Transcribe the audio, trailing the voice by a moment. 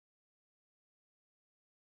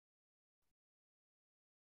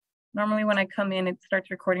Normally when I come in, it starts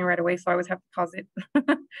recording right away, so I always have to pause it.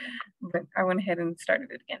 But I went ahead and started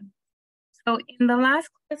it again. So in the last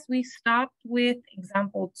class, we stopped with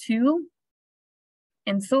example 2.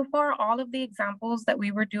 And so far, all of the examples that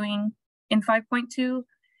we were doing in 5.2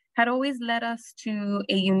 had always led us to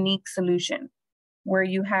a unique solution where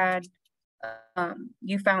you had,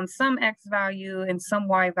 you found some X value and some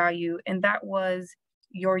Y value, and that was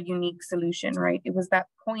your unique solution, right? It was that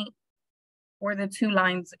point where the two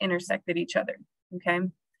lines intersected each other, okay?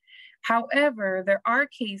 However, there are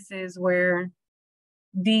cases where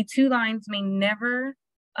the two lines may never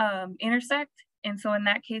intersect, and so in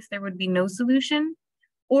that case, there would be no solution,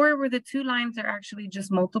 or where the two lines are actually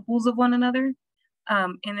just multiples of one another.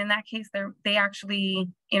 And in that case, they actually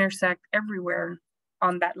intersect everywhere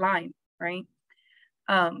on that line, right?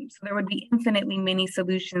 So there would be infinitely many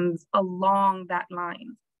solutions along that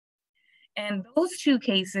line. And those two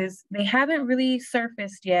cases, they haven't really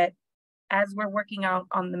surfaced yet as we're working out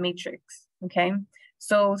on the matrix, okay?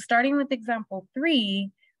 So starting with example 3,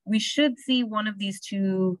 we should see one of these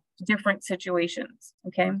two different situations,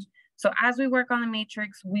 okay? So as we work on the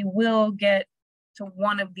matrix, we will get to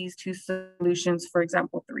one of these two solutions for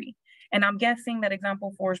example 3. And I'm guessing that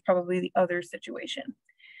example 4 is probably the other situation.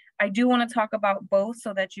 I do want to talk about both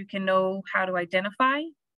so that you can know how to identify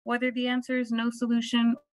whether the answer is no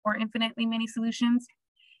solution or infinitely many solutions.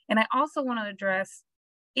 And I also want to address,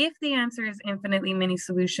 if the answer is infinitely many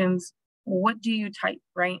solutions, what do you type,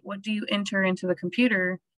 right? What do you enter into the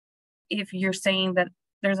computer if you're saying that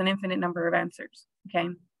there's an infinite number of answers, okay?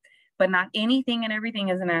 But not anything and everything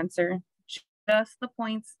is an answer. Just the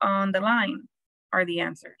points on the line are the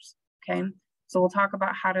answers, okay? So we'll talk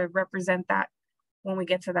about how to represent that when we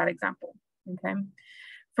get to that example, okay?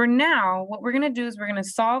 For now, what we're gonna do is we're gonna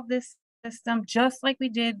solve this system just like we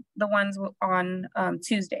did the ones on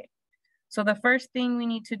Tuesday. So the first thing we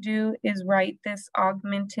need to do is write this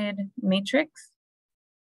augmented matrix.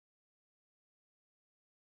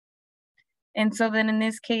 And so then in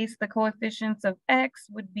this case, the coefficients of X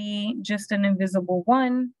would be just an invisible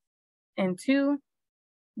 1 and 2.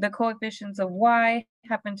 The coefficients of Y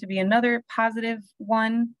happen to be another positive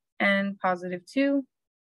 1 and positive 2.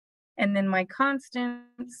 And then my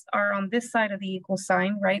constants are on this side of the equal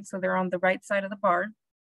sign, right? So they're on the right side of the bar.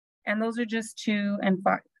 And those are just 2 and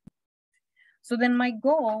 5. So then my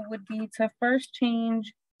goal would be to first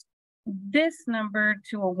change this number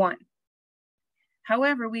to a 1.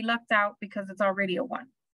 However, we lucked out because it's already a 1,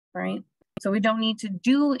 right? So we don't need to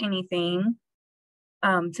do anything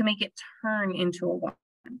to make it turn into a 1.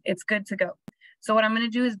 It's good to go. So what I'm going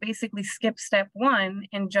to do is basically skip step 1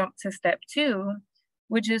 and jump to step 2,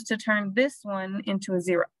 which is to turn this one into a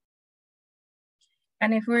 0.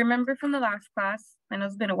 And if we remember from the last class, I know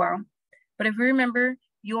it's been a while, but if we remember,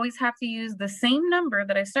 you always have to use the same number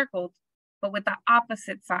that I circled, but with the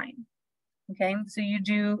opposite sign. Okay, so you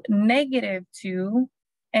do -2,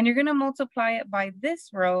 and you're going to multiply it by this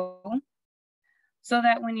row so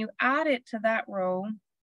that when you add it to that row,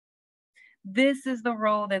 this is the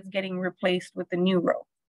row that's getting replaced with the new row.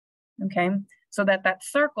 Okay, so that that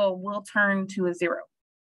circle will turn to a 0.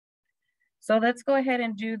 So let's go ahead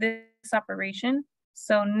and do this operation.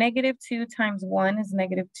 So -2 times 1 is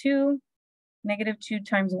 -2, -2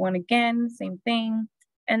 times 1 again, same thing,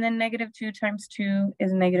 and then -2 times 2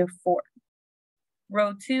 is -4.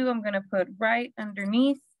 Row 2, I'm going to put right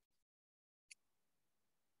underneath.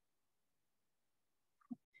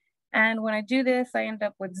 And when I do this, I end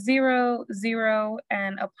up with 0, 0,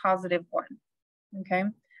 and a positive 1, okay?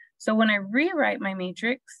 So when I rewrite my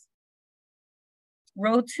matrix,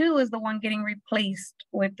 row 2 is the one getting replaced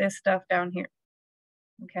with this stuff down here,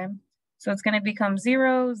 okay? So it's going to become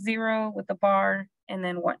 0, 0 with the bar, and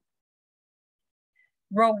then 1.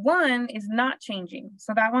 Row 1 is not changing.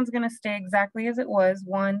 So that one's going to stay exactly as it was,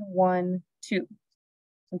 1, 1, 2,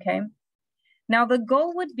 okay? Now the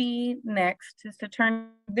goal would be next is to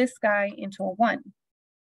turn this guy into a 1.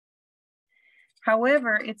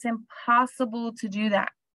 However, it's impossible to do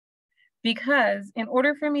that because in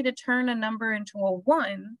order for me to turn a number into a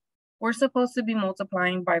 1, we're supposed to be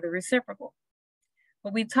multiplying by the reciprocal.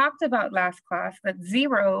 But we talked about last class that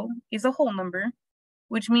 0 is a whole number,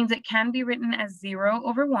 which means it can be written as 0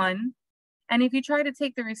 over 1. And if you try to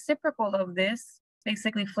take the reciprocal of this,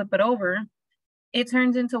 basically flip it over, it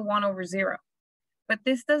turns into 1 over 0. But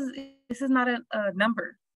this is not a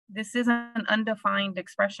number. This is an undefined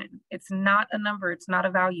expression. It's not a number, it's not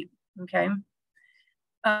a value, okay?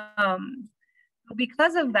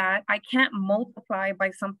 Because of that, I can't multiply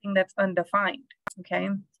by something that's undefined, okay?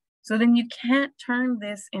 So then you can't turn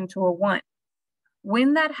this into a 1.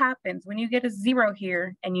 When that happens, when you get a 0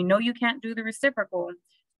 here and you know you can't do the reciprocal,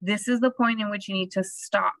 This is the point in which you need to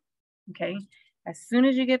stop, okay? As soon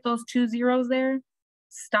as you get those 2 zeros there,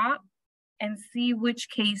 stop and see which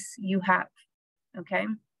case you have, okay?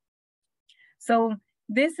 So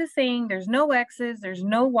this is saying there's no x's, there's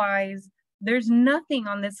no y's, there's nothing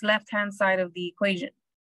on this left-hand side of the equation.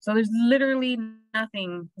 So there's literally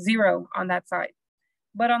nothing, 0 on that side.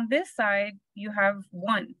 But on this side, you have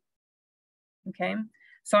 1, okay?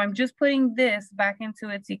 So I'm just putting this back into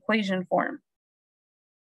its equation form.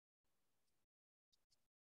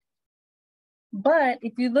 But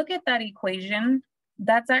if you look at that equation,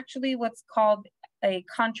 that's actually what's called a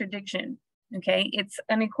contradiction, okay? It's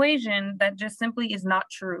an equation that just simply is not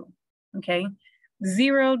true, okay?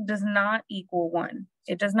 0 does not equal 1.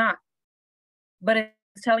 It does not. But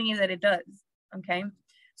it's telling you that it does, okay?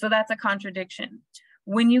 So that's a contradiction.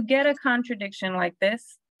 When you get a contradiction like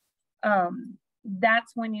this,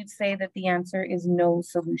 that's when you'd say that the answer is no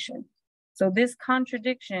solution. So this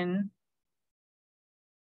contradiction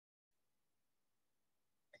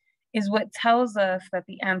is what tells us that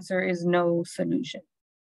the answer is no solution.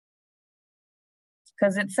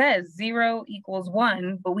 Because it says 0 equals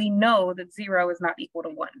 1, but we know that 0 is not equal to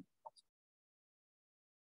 1.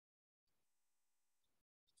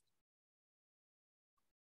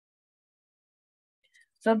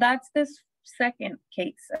 So that's this second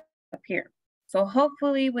case up here. So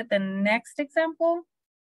hopefully with the next example,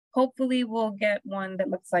 hopefully we'll get one that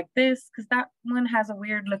looks like this, because that one has a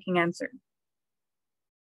weird looking answer.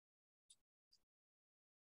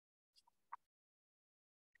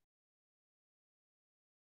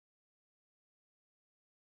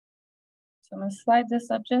 So I'm gonna slide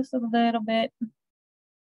this up just a little bit.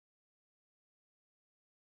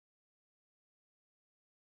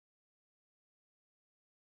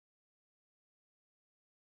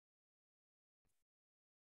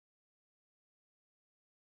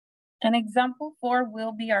 And example 4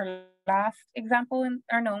 will be our last example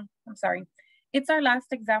it's our last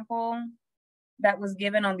example that was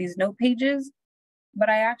given on these note pages, but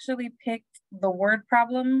I actually picked the word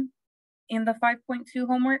problem in the 5.2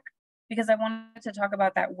 homework because I wanted to talk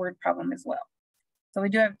about that word problem as well. So we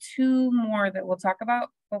do have 2 more that we'll talk about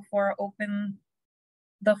before I open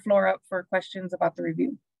the floor up for questions about the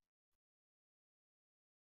review.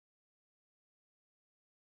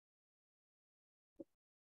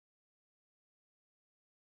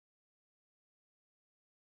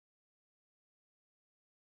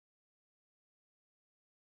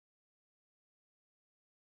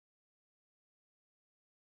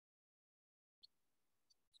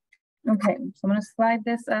 Okay, so I'm gonna slide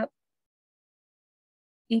this up.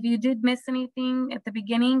 If you did miss anything at the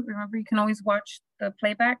beginning, remember you can always watch the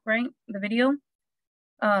playback, right? The video.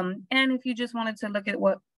 And if you just wanted to look at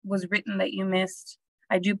what was written that you missed,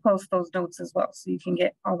 I do post those notes as well, so you can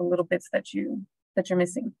get all the little bits that you're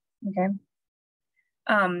missing, okay?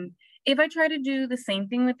 If I try to do the same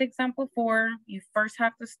thing with example 4, you first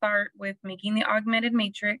have to start with making the augmented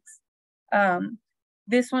matrix.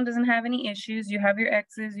 This one doesn't have any issues. You have your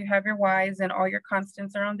x's, you have your y's, and all your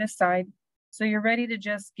constants are on this side. So you're ready to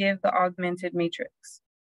just give the augmented matrix.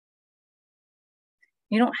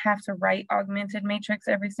 You don't have to write augmented matrix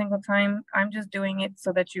every single time. I'm just doing it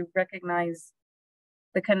so that you recognize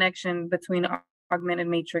the connection between augmented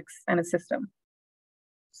matrix and a system.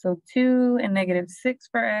 So 2 and -6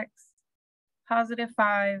 for x,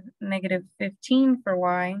 +5, -15 for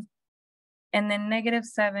y, and then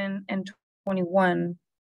 -7 and 21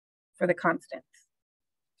 for the constants.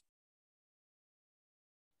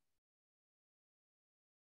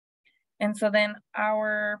 And so then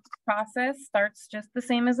our process starts just the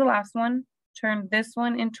same as the last one. Turn this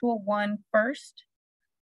one into a 1 first.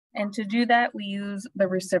 And to do that, we use the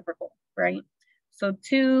reciprocal, right? So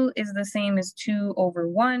 2 is the same as 2 over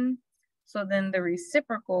 1. So then the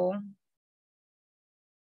reciprocal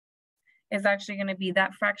is actually going to be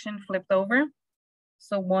that fraction flipped over.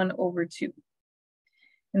 So 1 over 2.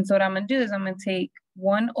 And so what I'm going to do is I'm going to take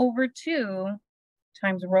 1 over 2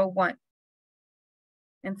 times row 1.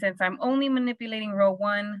 And since I'm only manipulating row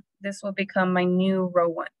 1, this will become my new row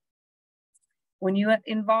 1. When you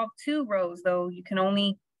involve 2 rows, though, you can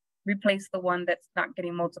only replace the one that's not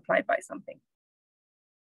getting multiplied by something.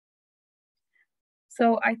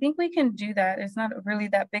 So I think we can do that. It's not really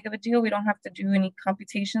that big of a deal. We don't have to do any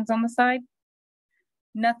computations on the side.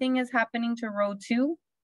 Nothing is happening to row 2.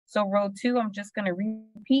 So row 2, I'm just going to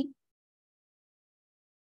repeat.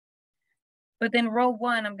 But then row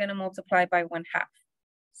 1, I'm going to multiply by 1/2.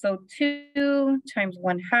 So 2 times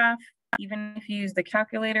 1/2, even if you use the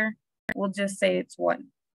calculator, we'll just say it's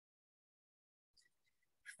 1.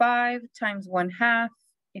 5 times 1/2,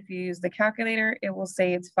 if you use the calculator, it will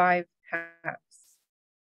say it's 5/2.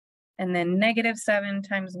 And then -7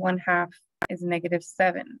 times 1/2 is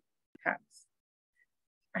 -7 halves.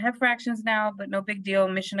 I have fractions now, but no big deal,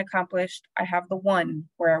 mission accomplished. I have the 1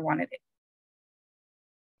 where I wanted it.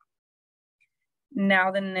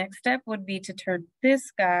 Now the next step would be to turn this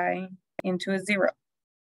guy into a 0.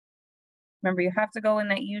 Remember, you have to go in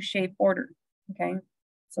that U-shaped order, okay?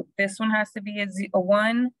 So this one has to be a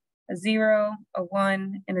 1, a 0, a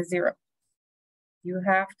 1, and a 0. You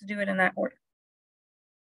have to do it in that order.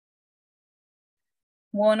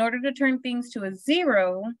 Well, in order to turn things to a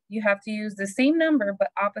 0, you have to use the same number,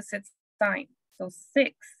 but opposite sign. So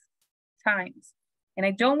 6 times. And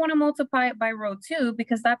I don't want to multiply it by row 2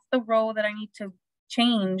 because that's the row that I need to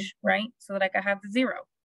change, right? So that I can have the 0.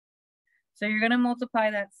 So you're going to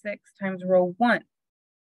multiply that 6 times row 1.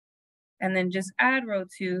 And then just add row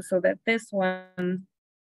 2 so that this one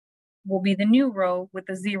will be the new row with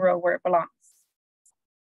the 0 where it belongs.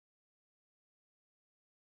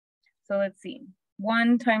 So let's see.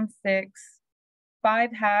 1 times 6,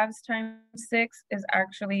 5/2 times 6 is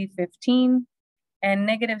actually 15. And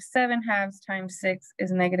 -7/2 times 6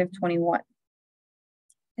 is -21.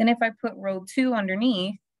 Then if I put row 2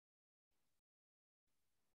 underneath,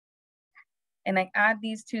 and I add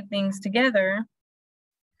these two things together,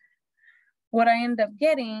 what I end up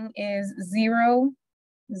getting is 0,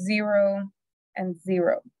 0, and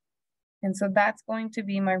 0. And so that's going to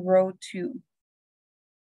be my row 2.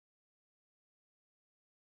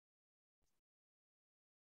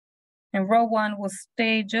 And row 1 will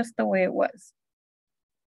stay just the way it was.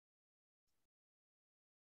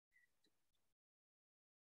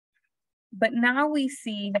 But now we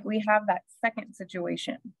see that we have that second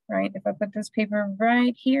situation, right? If I put this paper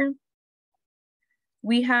right here,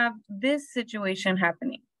 we have this situation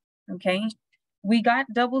happening, okay? We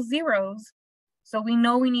got double zeros, so we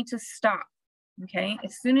know we need to stop, okay?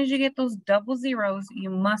 As soon as you get those double zeros, you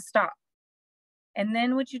must stop. And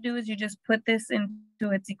then what you do is you just put this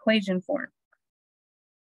into its equation form.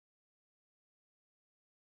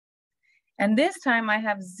 And this time I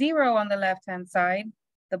have 0 on the left-hand side,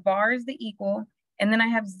 the bar is the equal, and then I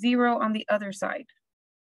have 0 on the other side.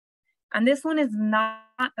 And this one is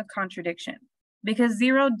not a contradiction because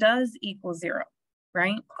 0 does equal 0,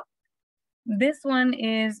 right? This one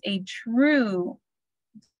is a true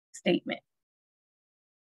statement.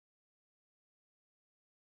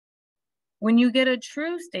 When you get a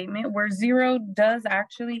true statement where 0 does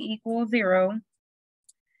actually equal 0,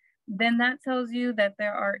 then that tells you that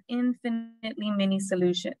there are infinitely many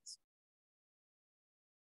solutions.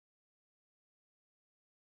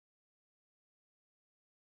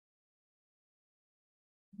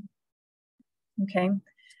 Okay,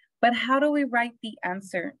 but how do we write the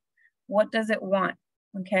answer? What does it want?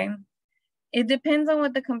 Okay, it depends on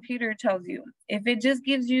what the computer tells you. If it just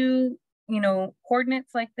gives you,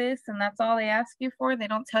 coordinates like this and that's all they ask you for, they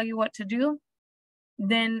don't tell you what to do,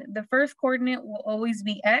 then the first coordinate will always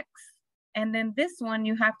be x. And then this one,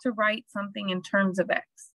 you have to write something in terms of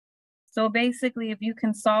x. So basically, if you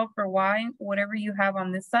can solve for y, whatever you have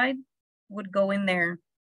on this side would go in there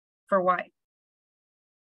for y.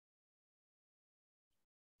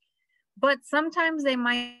 But sometimes they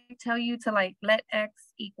might tell you to let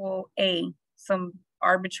x equal a, some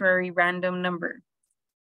arbitrary random number.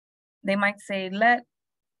 They might say, let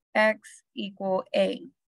x equal a.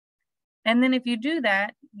 And then if you do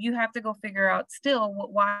that, you have to go figure out still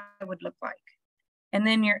what y would look like. And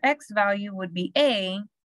then your x value would be a,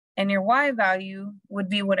 and your y value would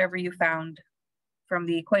be whatever you found from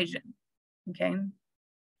the equation, okay?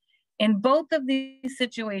 In both of these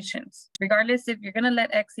situations, regardless if you're gonna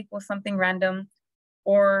let x equal something random,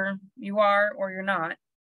 or you are or you're not,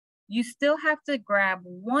 you still have to grab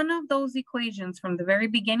one of those equations from the very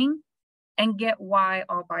beginning and get y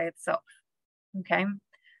all by itself, okay?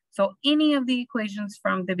 So any of the equations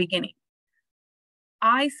from the beginning.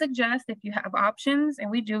 I suggest if you have options, and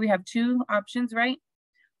we have 2 options, right?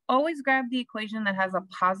 Always grab the equation that has a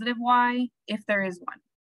positive y if there is one,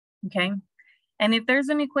 okay? And if there's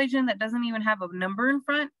an equation that doesn't even have a number in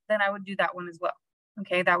front, then I would do that one as well,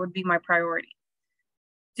 okay? That would be my priority,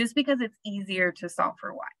 just because it's easier to solve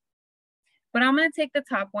for y. But I'm gonna take the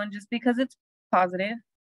top one just because it's positive,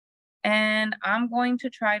 and I'm going to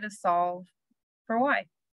try to solve for y.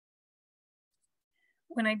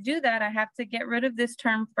 When I do that, I have to get rid of this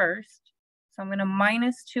term first. So I'm gonna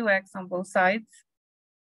minus 2x on both sides.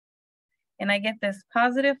 And I get this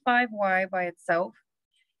positive 5y by itself.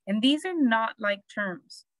 And these are not like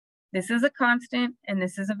terms. This is a constant and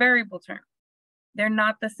this is a variable term. They're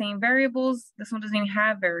not the same variables. This one doesn't even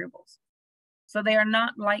have variables. So they are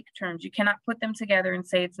not like terms. You cannot put them together and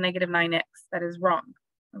say it's -9x. That is wrong,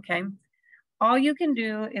 okay? all you can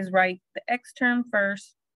do is write the x term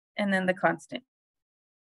first and then the constant.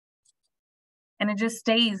 And it just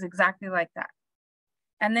stays exactly like that.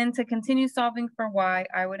 And then to continue solving for y,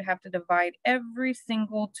 I would have to divide every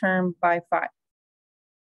single term by 5.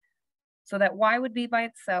 So that y would be by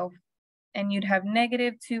itself, and you'd have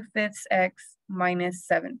negative 2/5 x minus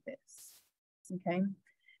 7/5. Okay.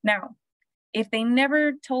 Now, if they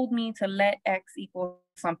never told me to let x equal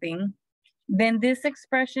something, then this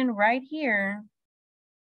expression right here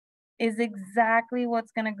is exactly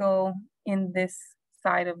what's going to go in this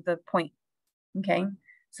side of the point. Okay.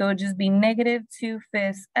 So it'd just be negative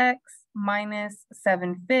 2/5 x minus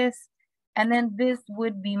 7/5. And then this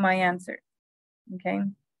would be my answer. Okay.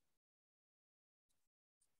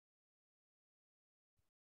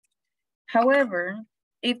 However,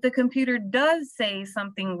 if the computer does say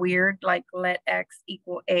something weird, like let x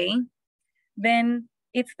equal a, then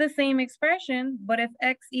it's the same expression, but if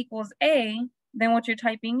x equals a, then what you're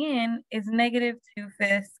typing in is negative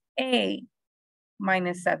 2/5 a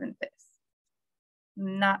minus 7/5.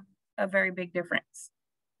 Not a very big difference,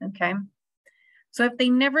 okay? So if they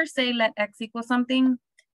never say let x equal something,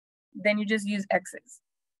 then you just use x's.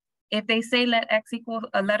 If they say let x equal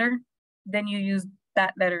a letter, then you use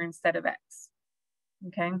that letter instead of x,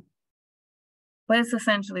 okay? But it's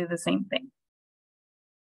essentially the same thing.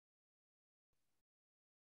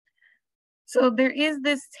 So there is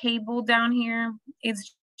this table down here.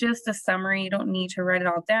 It's just a summary. You don't need to write it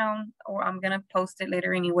all down, or I'm gonna post it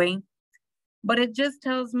later anyway. But it just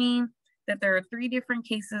tells me that there are 3 different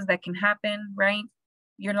cases that can happen, right?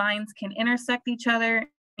 Your lines can intersect each other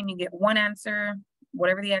and you get one answer,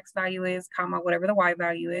 whatever the x value is, comma, whatever the y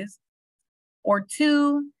value is. Or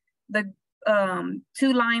 2, the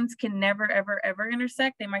 2 lines can never, ever, ever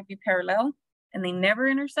intersect. They might be parallel and they never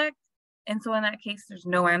intersect. And so in that case, there's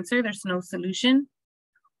no answer, there's no solution.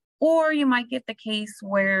 Or you might get the case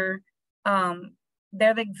where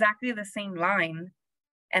they're exactly the same line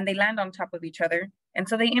and they land on top of each other. And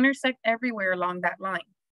so they intersect everywhere along that line,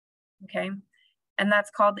 okay? And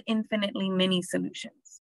that's called infinitely many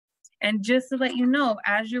solutions. And just to let you know,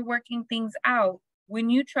 as you're working things out, when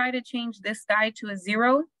you try to change this guy to a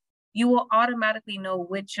 0, you will automatically know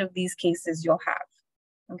which of these cases you'll have,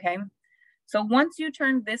 okay? So once you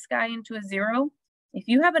turn this guy into a 0, if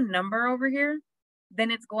you have a number over here, then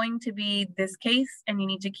it's going to be this case and you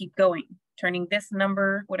need to keep going, turning this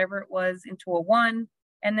number, whatever it was, into a 1,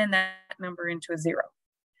 and then that number into a 0.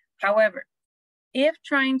 However, if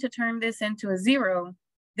trying to turn this into a 0,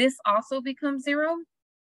 this also becomes 0,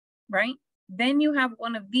 right? Then you have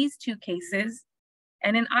one of these 2 cases,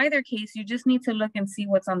 and in either case, you just need to look and see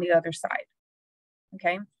what's on the other side,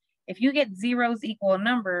 okay? If you get zeros equal a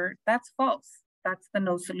number, that's false. That's the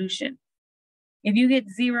no solution. If you get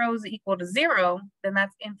zeros equal to 0, then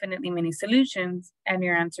that's infinitely many solutions, and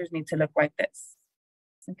your answers need to look like this,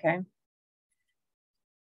 okay?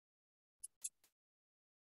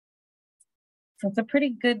 So it's a pretty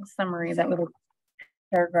good summary, that little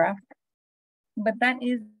paragraph. But that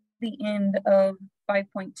is the end of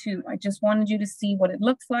 5.2. I just wanted you to see what it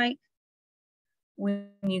looks like when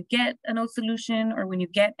you get a no solution or when you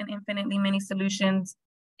get an infinitely many solutions,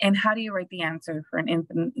 and how do you write the answer for an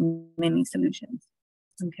infinitely many solutions,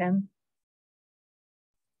 okay?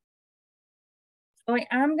 So I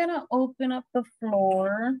am gonna open up the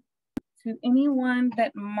floor to anyone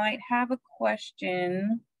that might have a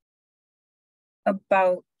question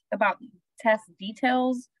about test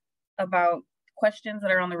details, about questions that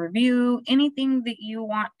are on the review, anything that you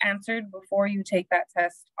want answered before you take that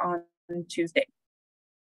test on Tuesday.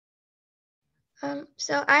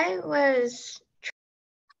 So I was...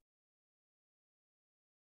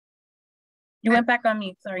 You went back on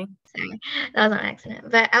mute, sorry. Sorry, that was on accident.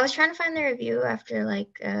 But I was trying to find the review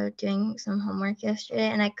after doing some homework yesterday,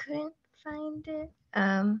 and I couldn't find it.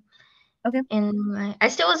 Okay. I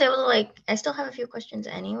still was able to I still have a few questions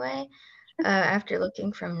anyway, after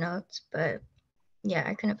looking from notes, but yeah,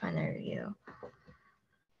 I couldn't find the review.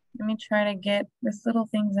 Let me try to get this little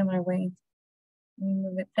thing's in my way. Let me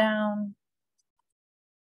move it down.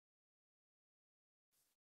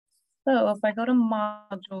 So if I go to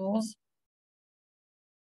modules,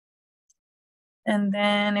 and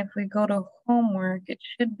then if we go to homework, it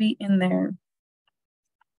should be in there.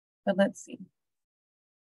 But let's see.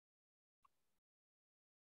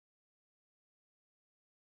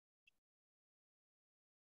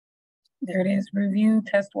 There it is, review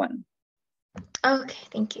test 1. Okay,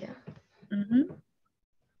 thank you.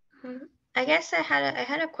 Mm-hmm. I guess I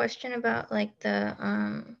had a question about the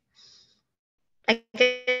I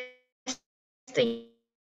guess the... Say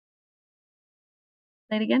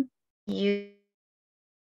it again.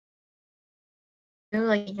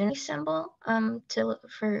 like a unity symbol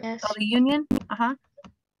for yes. Oh, the union?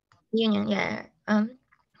 Union, yeah.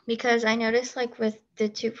 Because I noticed like with the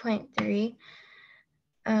 2.3,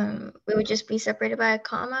 we would just be separated by a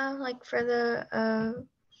comma, like for the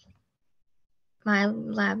my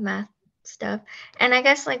lab math stuff. And I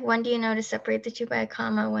guess like when do you know to separate the two by a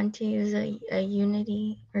comma, when to use a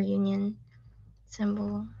unity or union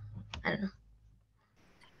symbol? I don't know.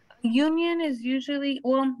 Union is usually,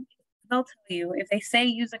 well, they'll tell you. If they say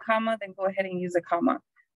use a comma, then go ahead and use a comma.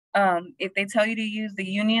 If they tell you to use the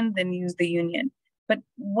union, then use the union. But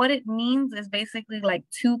what it means is basically like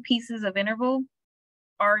two pieces of interval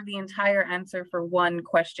are the entire answer for one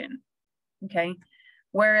question, okay?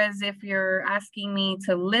 Whereas if you're asking me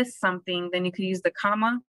to list something, then you could use the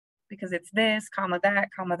comma because it's this, comma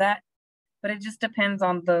that, but it just depends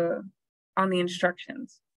on the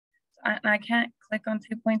instructions. I can't click on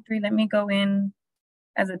 2.3. Let me go in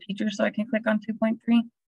as a teacher so I can click on 2.3.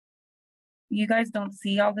 You guys don't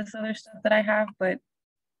see all this other stuff that I have, but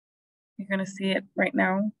you're gonna see it right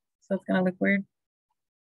now, so it's gonna look weird.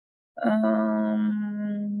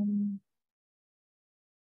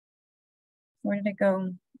 Where did it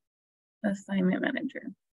go? Assignment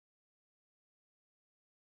manager.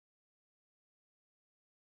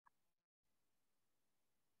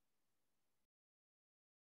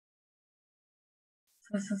 So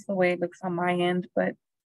this is the way it looks on my end, but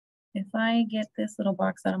if I get this little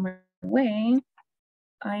box out of my way,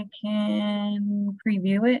 I can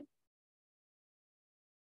preview it.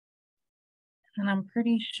 And I'm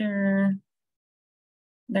pretty sure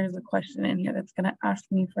there's a question in here that's gonna ask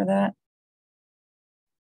me for that.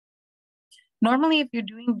 Normally, if you're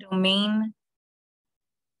doing domain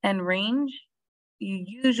and range, you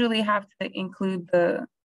usually have to include the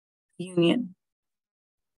union.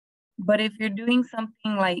 But if you're doing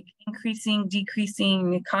something like increasing,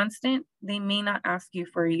 decreasing, constant, they may not ask you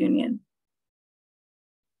for a union.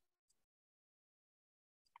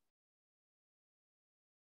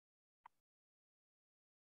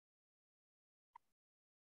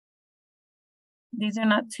 These are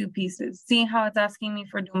not two pieces. See how it's asking me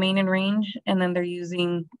for domain and range, and then they're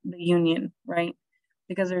using the union, right?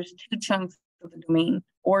 Because there's two chunks of the domain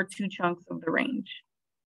or two chunks of the range.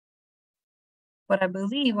 But I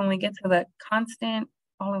believe when we get to the constant,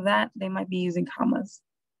 all of that, they might be using commas.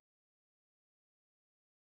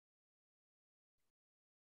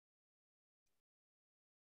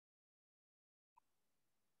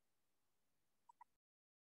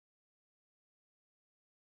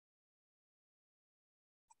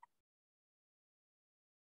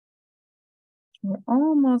 We're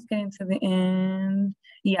almost getting to the end.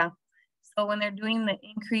 Yeah. So when they're doing the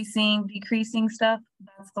increasing, decreasing stuff,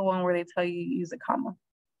 that's the one where they tell you use a comma.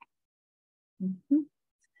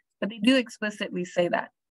 But they do explicitly say that.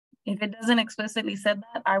 If it doesn't explicitly say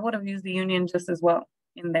that, I would have used the union just as well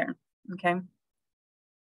in there, okay?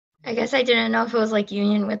 I guess I didn't know if it was like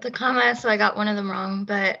union with the comma, so I got one of them wrong,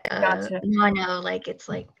 but Gotcha. now I know like it's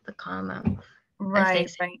like the comma. Right,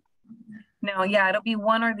 right. No, yeah, it'll be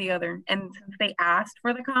one or the other. And since they asked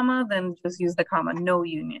for the comma, then just use the comma, no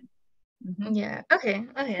union. Yeah, okay,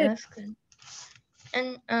 that's good.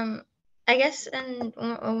 And I guess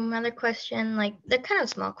another question, like they're kind of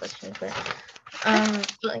small questions, but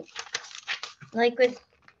like with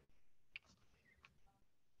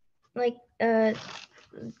like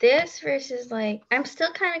this versus like, I'm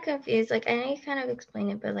still kind of confused. Like I know you kind of explain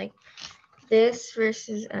it, but like this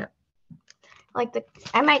versus like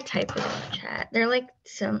I might type it in the chat. They're like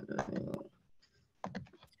some.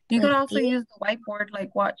 You could also use the whiteboard.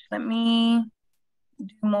 Like, watch. Let me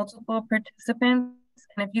do multiple participants,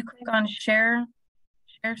 and if you click on share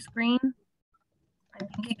screen, I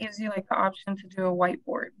think it gives you like the option to do a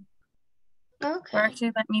whiteboard. Okay. Or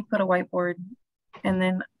actually, let me put a whiteboard, and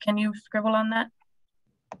then can you scribble on that?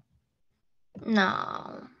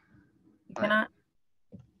 No. You cannot.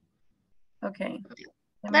 Okay.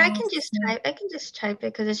 But I can just type. I can just type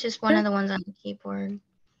it because it's just one of the ones on the keyboard.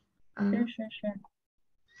 Sure.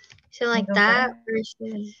 So like that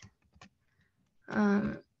versus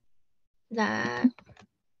that.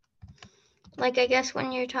 Like I guess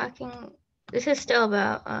when you're talking, this is still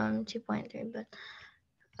about 2.3, but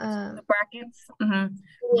the brackets. Yeah,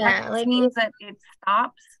 brackets like means that it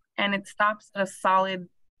stops, and it stops at a solid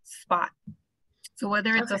spot. So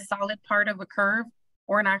whether it's a solid part of a curve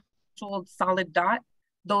or an actual solid dot,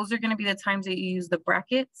 those are going to be the times that you use the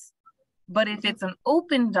brackets. But if it's an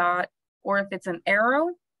open dot or if it's an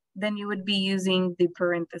arrow, then you would be using the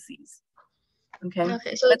parentheses. Okay.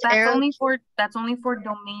 So but that's only for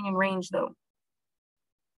domain and range though.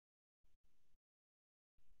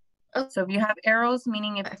 So if you have arrows,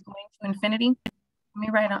 meaning if it's going to infinity,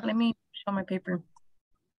 let me show my paper.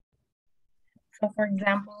 So for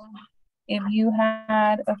example, if you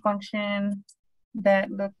had a function that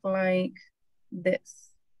looked like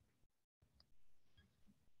this,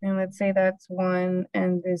 and let's say that's 1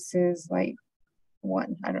 and this is like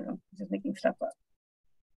 1, I don't know, just making stuff up.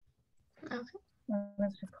 Okay.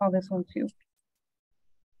 Let's just call this one 2.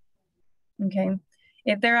 Okay,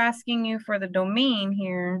 if they're asking you for the domain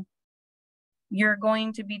here, you're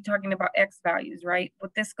going to be talking about x values, right?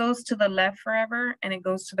 But this goes to the left forever and it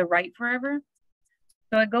goes to the right forever.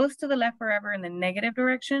 So it goes to the left forever in the negative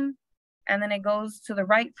direction, and then it goes to the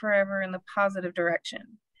right forever in the positive direction.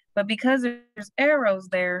 But because there's arrows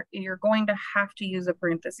there, you're going to have to use a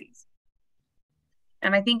parentheses.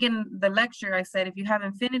 And I think in the lecture, I said, if you have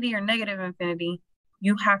infinity or negative infinity,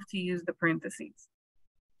 you have to use the parentheses.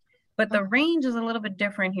 But the range is a little bit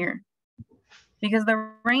different here, because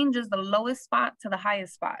the range is the lowest spot to the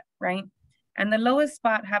highest spot, right? And the lowest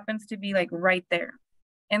spot happens to be like right there.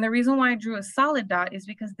 And the reason why I drew a solid dot is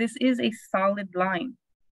because this is a solid line.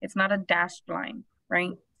 It's not a dashed line,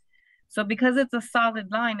 right? So because it's a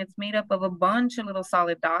solid line, it's made up of a bunch of little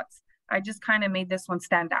solid dots. I just kind of made this one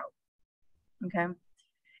stand out, okay?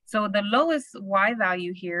 So the lowest y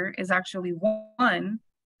value here is actually 1,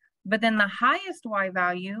 but then the highest y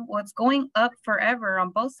value, well, it's going up forever on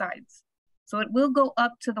both sides. So it will go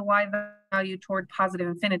up to the y value toward positive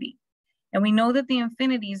infinity. And we know that the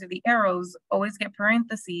infinities or the arrows always get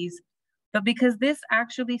parentheses, but because this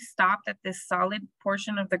actually stopped at this solid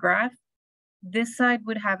portion of the graph, this side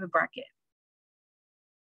would have a bracket,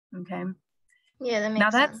 okay? Yeah, that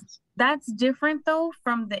makes sense. That's different though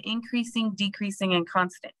from the increasing, decreasing, and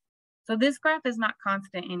constant. So this graph is not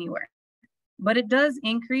constant anywhere, but it does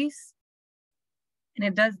increase and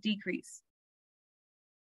it does decrease.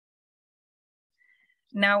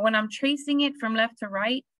 Now, when I'm tracing it from left to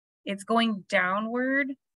right, it's going downward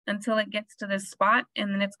until it gets to this spot,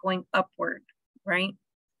 and then it's going upward, right?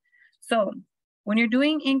 So when you're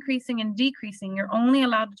doing increasing and decreasing, you're only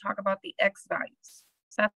allowed to talk about the x values.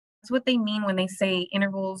 So that's what they mean when they say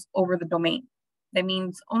intervals over the domain. That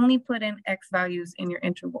means only put in x values in your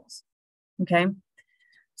intervals, okay?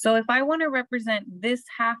 So if I want to represent this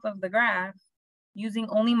half of the graph using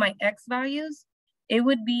only my x values, it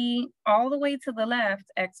would be all the way to the left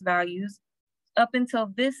x values up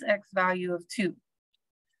until this x value of 2.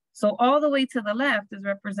 So all the way to the left is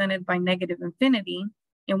represented by negative infinity,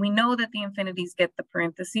 and we know that the infinities get the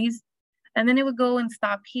parentheses, and then it would go and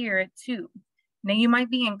stop here at 2. Now you might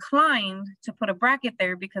be inclined to put a bracket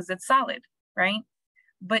there because it's solid, right?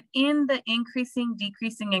 But in the increasing,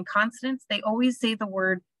 decreasing, and constants, they always say the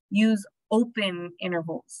word use open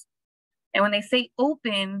intervals. And when they say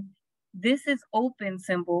open, this is open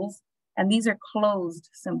symbols, and these are closed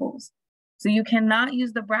symbols. So you cannot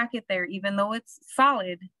use the bracket there, even though it's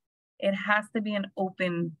solid, it has to be an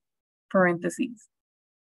open parentheses.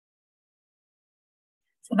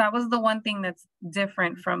 So that was the one thing that's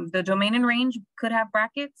different from the domain and range could have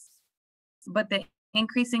brackets, but the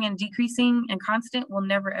increasing and decreasing and constant will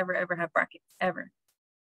never, ever, ever have brackets, ever.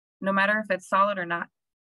 No matter if it's solid or not.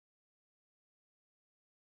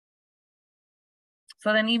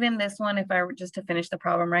 So then even this one, if I were just to finish the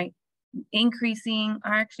problem, right? Increasing,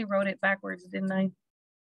 I actually wrote it backwards, didn't I?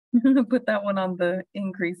 Put that one on the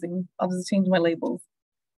increasing. I'll just change my labels.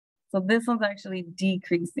 So this one's actually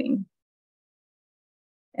decreasing.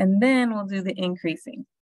 And then we'll do the increasing.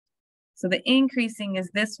 So the increasing is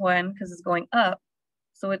this one because it's going up.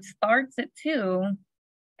 So it starts at 2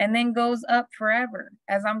 and then goes up forever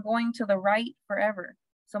as I'm going to the right forever.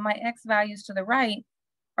 So my x values to the right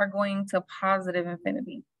are going to positive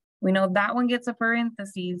infinity. We know that one gets a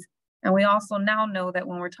parentheses, and we also now know that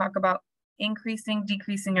when we're talking about increasing,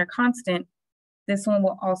 decreasing, or constant, this one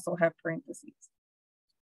will also have parentheses.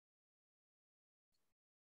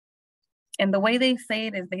 And the way they say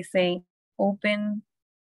it is they say open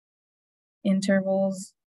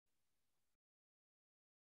intervals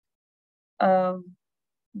of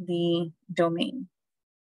the domain.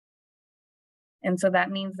 And so that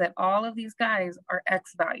means that all of these guys are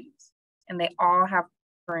x values, and they all have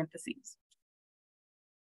parentheses.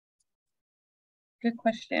 Good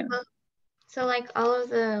question. So like all of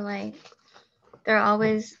the like, they're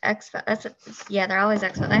always x. They're always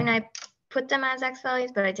x. I mean, I put them as x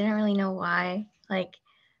values, but I didn't really know why. Like,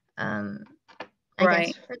 I right.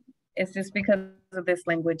 guess it's just because of this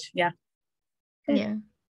language. Yeah. Okay. Yeah.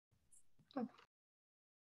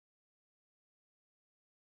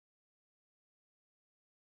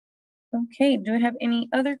 Okay, do we have any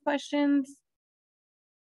other questions?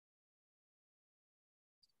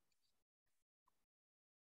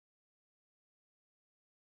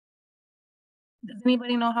 Does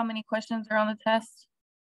anybody know how many questions are on the test?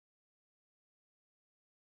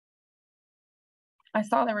 I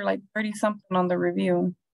saw there were like 30 something on the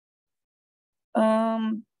review. Or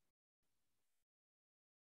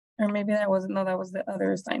maybe that wasn't, no, that was the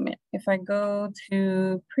other assignment. If I go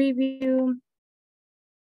to preview,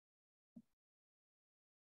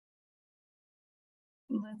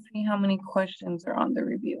 let's see how many questions are on the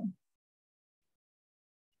review.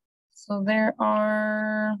 So there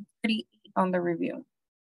are 38 on the review.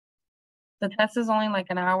 The test is only like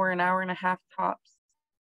an hour and a half tops.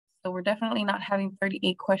 So we're definitely not having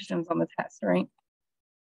 38 questions on the test, right?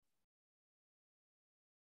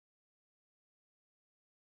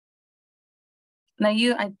 Now I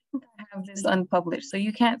think I have this unpublished, so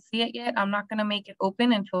you can't see it yet. I'm not gonna make it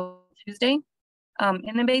open until Tuesday. And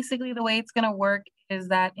then basically the way it's gonna work is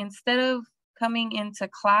that instead of coming into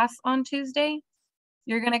class on Tuesday,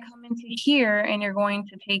 you're gonna come into here and you're going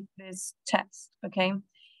to take this test, okay?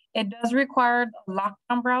 It does require a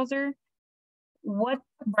lockdown browser. What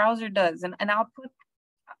the browser does, and I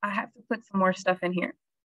have to put some more stuff in here.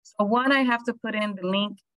 So one, I have to put in the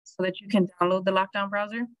link so that you can download the lockdown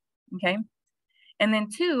browser, okay? And then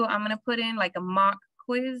two, I'm gonna put in like a mock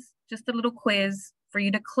quiz, just a little quiz for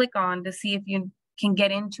you to click on to see if you can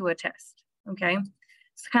get into a test, okay?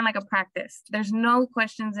 It's kind of like a practice. There's no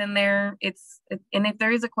questions in there. And if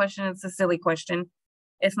there is a question, it's a silly question.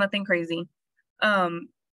 It's nothing crazy.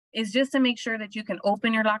 It's just to make sure that you can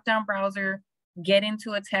open your lockdown browser, get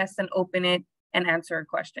into a test and open it and answer a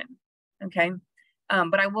question, okay?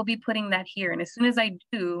 But I will be putting that here. And as soon as I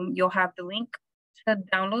do, you'll have the link to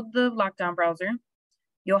download the lockdown browser.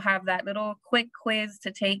 You'll have that little quick quiz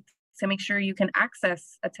to take to make sure you can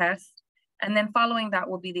access a test. And then following that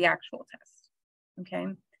will be the actual test, okay?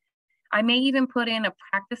 I may even put in a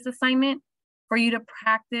practice assignment for you to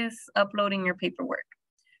practice uploading your paperwork.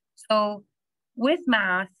 So with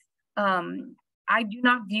math, I do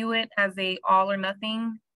not view it as a all or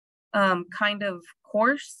nothing kind of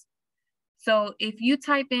course. So if you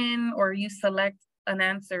type in or you select an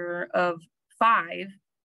answer of 5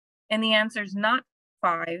 and the answer is not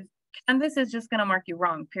 5, Canvas is just gonna mark you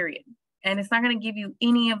wrong, period. And it's not gonna give you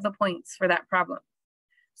any of the points for that problem.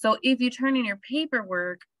 So if you turn in your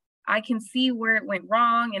paperwork, I can see where it went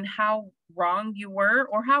wrong and how wrong you were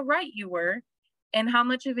or how right you were and how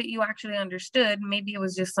much of it you actually understood. Maybe it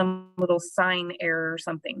was just some little sign error or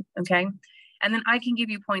something, okay? And then I can give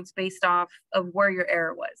you points based off of where your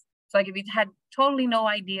error was. So like if you had totally no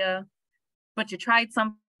idea, but you tried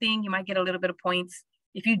something, you might get a little bit of points.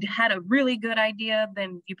 If you had a really good idea,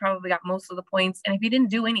 then you probably got most of the points. And if you didn't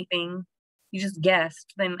do anything, you just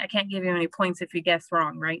guessed, then I can't give you any points if you guessed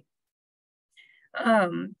wrong, right?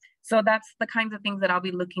 So that's the kinds of things that I'll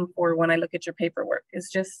be looking for when I look at your paperwork.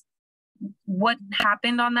 It's just what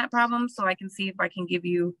happened on that problem so I can see if I can give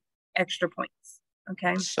you extra points,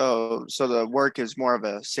 okay? So the work is more of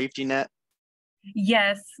a safety net?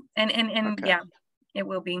 Yes, and Okay. yeah, it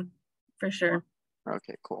will be, for sure.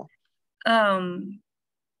 Okay, cool.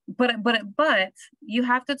 But you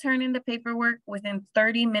have to turn in the paperwork within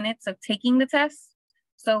 30 minutes of taking the test.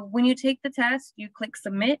 So when you take the test, you click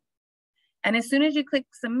submit. And as soon as you click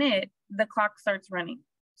submit, the clock starts running.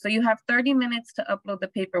 So you have 30 minutes to upload the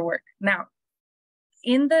paperwork. Now,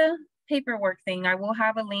 in the paperwork thing, I will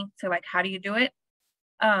have a link to like, how do you do it?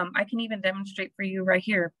 I can even demonstrate for you right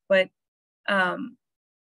here, but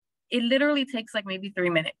it literally takes like maybe 3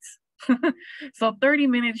 minutes. So 30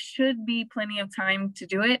 minutes should be plenty of time to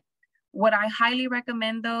do it. What I highly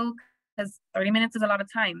recommend though, because 30 minutes is a lot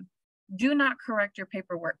of time, do not correct your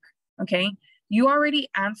paperwork, okay? You already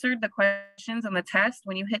answered the questions on the test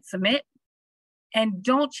when you hit submit, and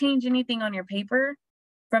don't change anything on your paper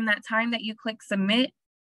from that time that you click submit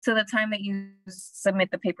to the time that you submit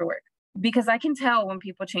the paperwork. Because I can tell when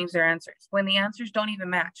people change their answers, when the answers don't even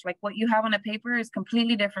match. Like what you have on a paper is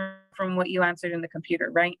completely different from what you answered in the computer,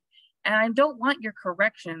 right? And I don't want your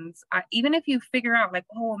corrections. Even if you figure out like,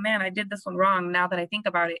 oh man, I did this one wrong, now that I think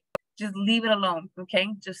about it, just leave it alone, okay?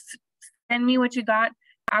 Just send me what you got.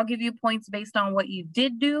 I'll give you points based on what you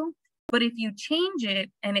did do. But if you change it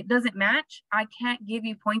and it doesn't match, I can't give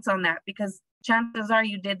you points on that because chances are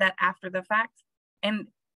you did that after the fact. And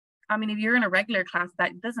I mean, if you're in a regular class,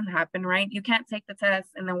 that doesn't happen, right? You can't take the test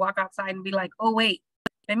and then walk outside and be like, oh, wait,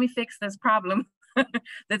 let me fix this problem.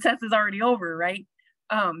 The test is already over, right?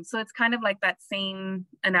 So it's kind of like that same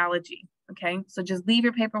analogy, okay? So just leave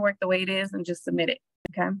your paperwork the way it is and just submit it,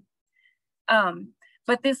 okay?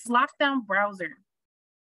 But this lockdown browser,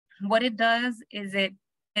 what it does is it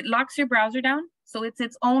locks your browser down. So it's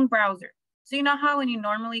its own browser. So you know how when you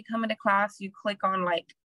normally come into class, you click on like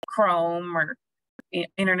Chrome or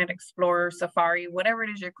Internet Explorer, Safari, whatever it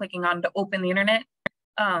is you're clicking on to open the internet,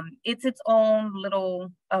 it's its own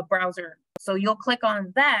little browser. So you'll click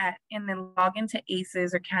on that and then log into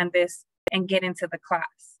ACES or Canvas and get into the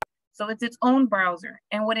class. So it's its own browser.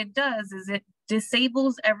 And what it does is it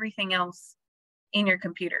disables everything else in your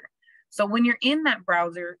computer. So when you're in that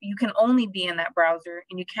browser, you can only be in that browser,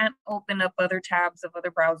 and you can't open up other tabs of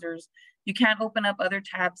other browsers. You can't open up other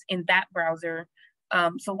tabs in that browser.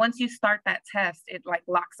 So once you start that test, it like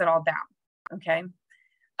locks it all down, okay?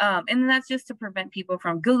 And that's just to prevent people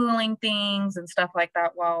from Googling things and stuff like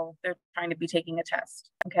that while they're trying to be taking a test,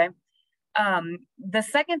 okay? The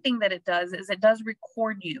second thing that it does is it does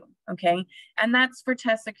record you, okay? And that's for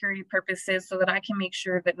test security purposes, so that I can make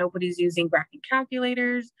sure that nobody's using graphing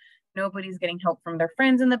calculators, nobody's getting help from their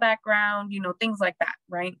friends in the background, you know, things like that,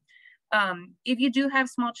 right? If you do have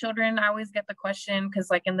small children, I always get the question, because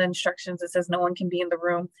like in the instructions, it says no one can be in the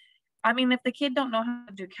room. I mean, if the kid don't know how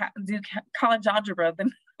to do college algebra,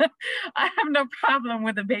 then I have no problem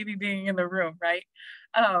with the baby being in the room, right?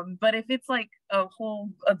 But if it's like a whole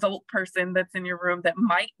adult person that's in your room that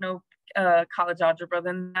might know college algebra,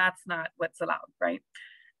 then that's not what's allowed, right?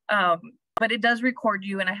 But it does record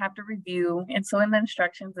you, and I have to review. And so in the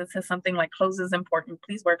instructions, it says something like clothes is important.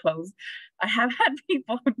 Please wear clothes. I have had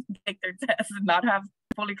people take their tests and not have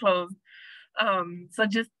fully clothed. So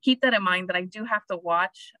just keep that in mind, that I do have to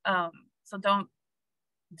watch. So don't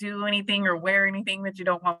do anything or wear anything that you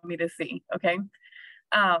don't want me to see, okay?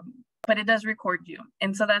 But it does record you.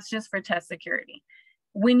 And so that's just for test security.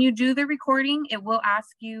 When you do the recording, it will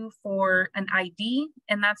ask you for an ID,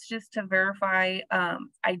 and that's just to verify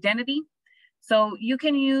identity. So you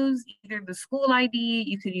can use either the school ID,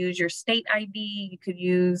 you could use your state ID, you could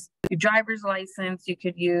use your driver's license, you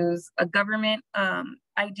could use a government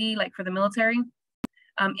ID, like for the military,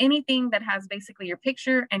 anything that has basically your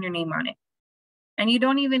picture and your name on it. And you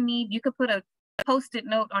don't even need, you could put a Post-it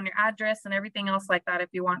note on your address and everything else like that if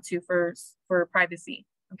you want to for privacy,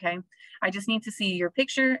 okay? I just need to see your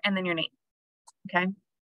picture and then your name, okay?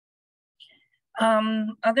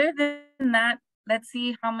 Other than that, let's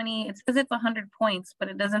see how many, it says it's 100 points, but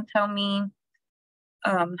it doesn't tell me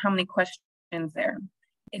how many questions there.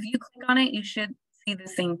 If you click on it, you should see the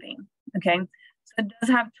same thing, okay? So it does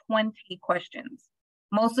have 20 questions.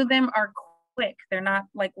 Most of them are quick. They're not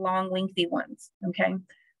like long, lengthy ones, okay?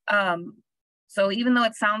 So even though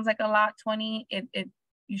it sounds like a lot, 20,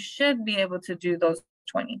 you should be able to do those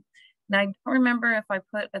 20. Now, I don't remember if I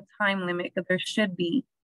put a time limit, but there should be.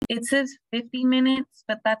 It says 50 minutes,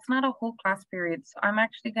 but that's not a whole class period. So I'm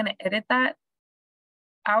actually going to edit that.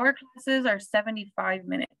 Our classes are 75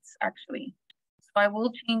 minutes, actually. So I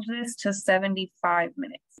will change this to 75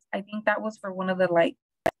 minutes. I think that was for one of the like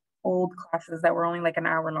old classes that were only like an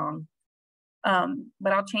hour long.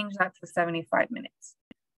 But I'll change that to 75 minutes.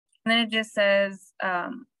 And then it just says,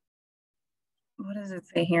 what does it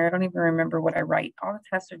say here? I don't even remember what I write. All the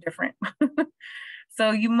tests are different.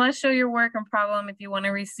 So you must show your work and problem if you want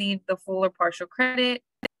to receive the full or partial credit,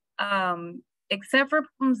 except for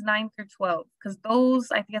problems 9 through 12, because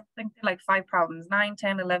those, I think they're like 5 problems, 9,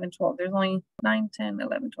 10, 11, 12. There's only 9, 10,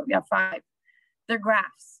 11, 12. Yeah, 5. They're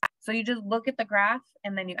graphs. So you just look at the graph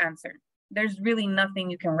and then you answer. There's really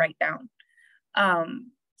nothing you can write down.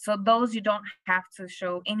 So those you don't have to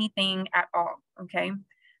show anything at all, okay?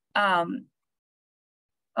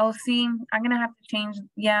 Oh, see, I'm gonna have to change,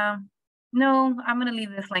 yeah. No, I'm gonna leave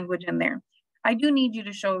this language in there. I do need you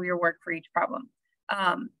to show your work for each problem.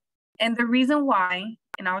 And the reason why,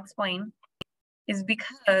 and I'll explain, is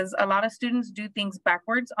because a lot of students do things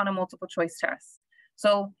backwards on a multiple choice test.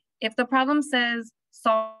 So if the problem says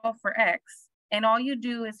solve for X, and all you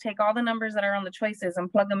do is take all the numbers that are on the choices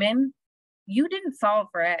and plug them in, you didn't solve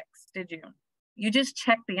for X, did you? You just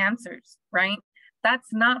checked the answers, right?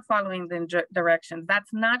 That's not following the directions.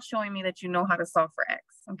 That's not showing me that you know how to solve for X,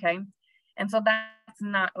 okay? And so that's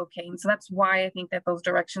not okay. And so that's why I think that those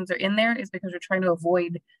directions are in there, is because we're trying to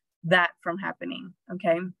avoid that from happening,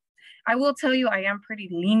 okay? I will tell you, I am pretty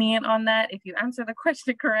lenient on that. If you answer the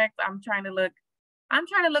question correct, I'm trying to look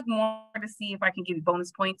more to see if I can give you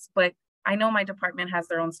bonus points, but I know my department has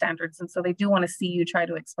their own standards, and so they do want to see you try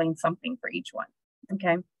to explain something for each one,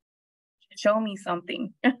 okay? Show me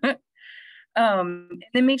something. Then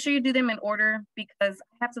make sure you do them in order, because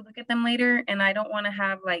I have to look at them later, and I don't want to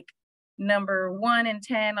have like number 1 and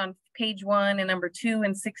 10 on page 1 and number 2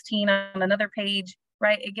 and 16 on another page,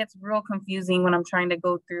 right? It gets real confusing when I'm trying to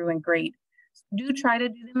go through and grade. So do try to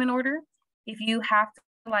do them in order. If you have to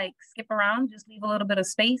like skip around, just leave a little bit of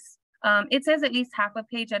space. It says at least half a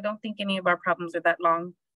page. I don't think any of our problems are that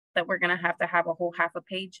long that we're gonna have to have a whole half a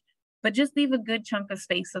page, but just leave a good chunk of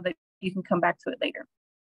space so that You can come back to it later.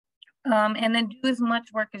 And then do as much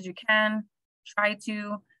work as you can. Try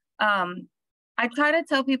to, I try to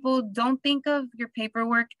tell people, don't think of your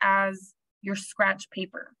paperwork as your scratch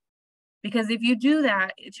paper. Because if you do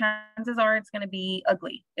that, chances are it's going to be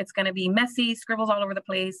ugly. It's going to be messy, scribbles all over the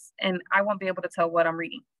place, and I won't be able to tell what I'm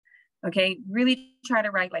reading. Okay, really try to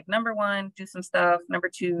write like number 1, do some stuff, number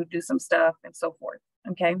 2, do some stuff, and so forth.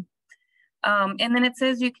 Okay. And then it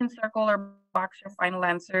says you can circle or box your final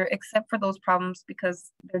answer, except for those problems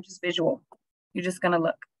because they're just visual. You're just going to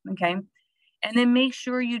look. Okay. And then make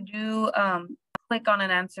sure you do click on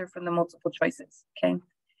an answer from the multiple choices. Okay.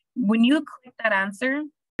 When you click that answer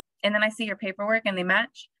and then I see your paperwork and they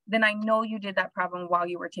match, then I know you did that problem while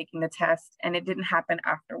you were taking the test and it didn't happen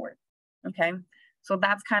afterward. Okay. So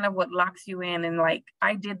that's kind of what locks you in and like,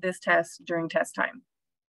 I did this test during test time.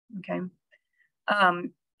 Okay.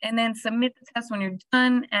 And then submit the test when you're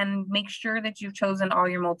done and make sure that you've chosen all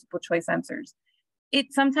your multiple choice answers.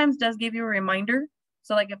 It sometimes does give you a reminder.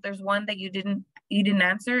 So like if there's one that you didn't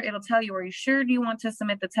answer, it'll tell you, are you sure do you want to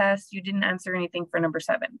submit the test? You didn't answer anything for number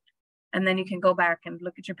 7. And then you can go back and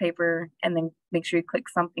look at your paper and then make sure you click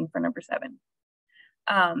something for number 7.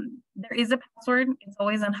 There is a password. It's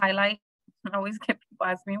always on highlight. I always get people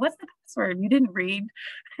asking me, what's the password? You didn't read.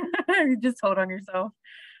 You just told on yourself.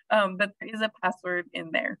 But there is a password in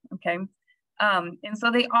there, okay? And so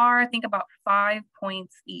they are, I think, about 5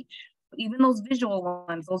 points each. Even those visual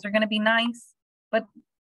ones, those are gonna be nice, but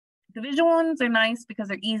the visual ones are nice because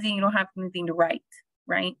they're easy, you don't have anything to write,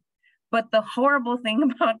 right? But the horrible thing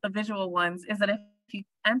about the visual ones is that if you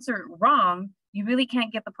answer it wrong, you really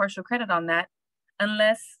can't get the partial credit on that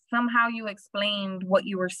unless somehow you explained what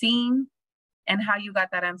you were seeing and how you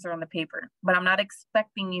got that answer on the paper. But I'm not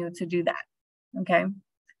expecting you to do that, okay?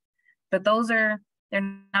 But they're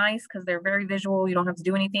nice because they're very visual. You don't have to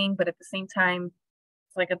do anything, but at the same time,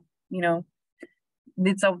 it's like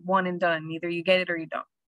it's a one and done. Either you get it or you don't,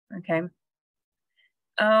 okay?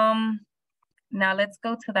 Now let's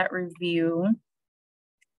go to that review.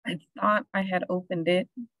 I thought I had opened it.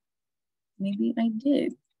 Maybe I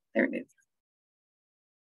did. There it is.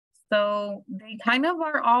 So they kind of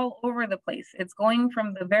are all over the place. It's going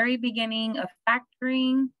from the very beginning of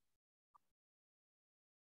factoring,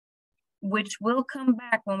 which will come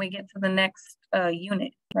back when we get to the next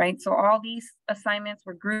unit, right? So all these assignments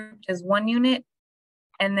were grouped as one unit,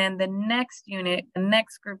 and then the next unit, the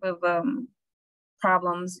next group of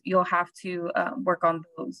problems, you'll have to work on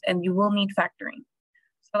those, and you will need factoring.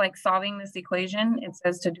 So like solving this equation, it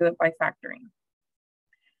says to do it by factoring.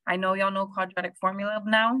 I know y'all know quadratic formula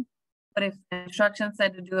now, but if the instruction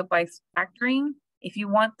said to do it by factoring, if you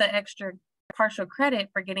want the extra partial credit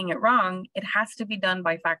for getting it wrong, it has to be done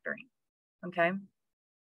by factoring. Okay.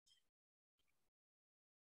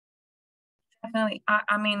 Definitely.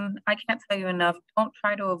 I mean, I can't tell you enough. Don't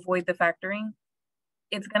try to avoid the factoring.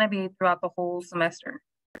 It's going to be throughout the whole semester.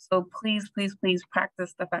 So please, please, please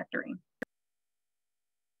practice the factoring.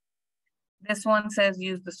 This one says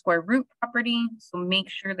use the square root property. So make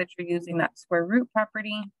sure that you're using that square root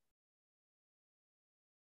property.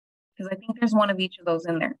 Because I think there's one of each of those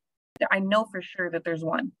in there. I know for sure that there's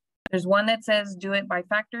one. There's one that says do it by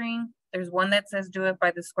factoring. There's one that says do it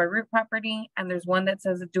by the square root property, and there's one that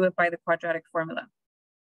says do it by the quadratic formula.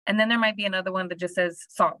 And then there might be another one that just says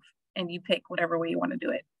solve, and you pick whatever way you want to do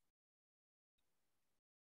it.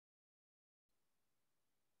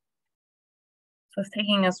 So it's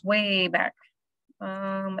taking us way back.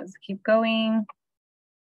 Let's keep going.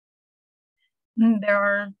 There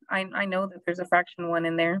are, I know that there's a fraction one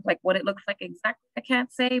in there, like what it looks like exactly, I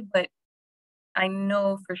can't say, but I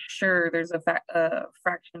know for sure there's a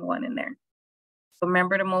fraction one in there. So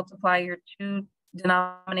remember to multiply your two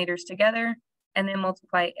denominators together and then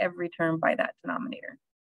multiply every term by that denominator.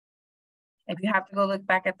 If you have to go look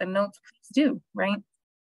back at the notes, please do, right?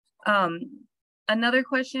 Another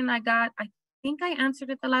question I got, I think I answered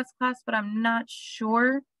it the last class, but I'm not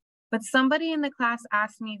sure. But somebody in the class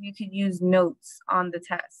asked me if you could use notes on the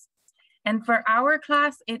test. And for our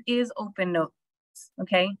class, it is open notes,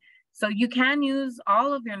 okay? So you can use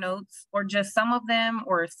all of your notes or just some of them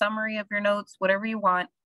or a summary of your notes, whatever you want.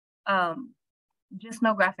 Just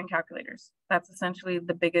no graphing calculators. That's essentially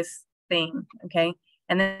the biggest thing, okay?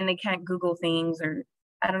 And then they can't Google things, or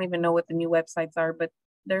I don't even know what the new websites are, but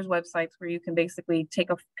there's websites where you can basically take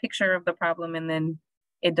a picture of the problem and then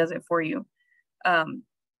it does it for you.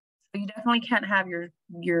 So you definitely can't have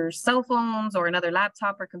your cell phones or another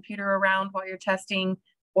laptop or computer around while you're testing,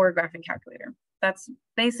 or a graphing calculator. That's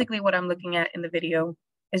basically what I'm looking at in the video,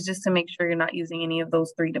 is just to make sure you're not using any of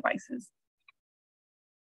those 3 devices.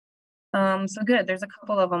 So good, there's a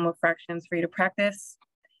couple of them with fractions for you to practice.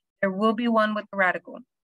 There will be one with the radical.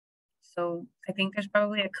 So I think there's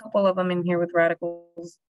probably a couple of them in here with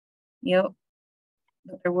radicals. Yep,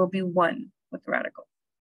 but there will be one with the radical.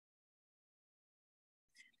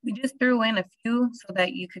 We just threw in a few so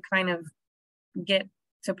that you could kind of get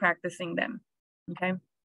to practicing them, okay?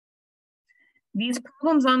 These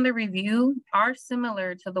problems on the review are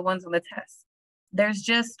similar to the ones on the test. There's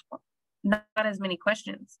just not as many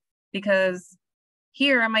questions because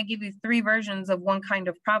here I might give you 3 versions of one kind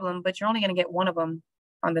of problem, but you're only gonna get one of them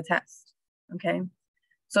on the test, okay?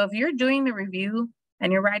 So if you're doing the review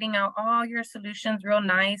and you're writing out all your solutions real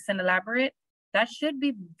nice and elaborate, that should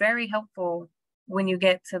be very helpful when you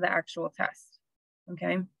get to the actual test,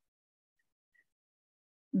 okay?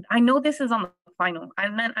 I know this is on the final.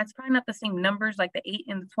 It's probably not the same numbers like the 8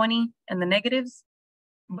 and the 20 and the negatives,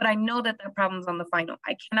 but I know that that problem's on the final.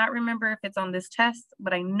 I cannot remember if it's on this test,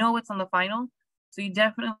 but I know it's on the final. So you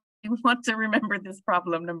definitely want to remember this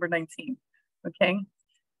problem, number 19, okay?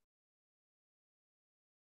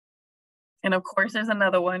 And of course, there's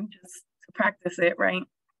another one just to practice it, right?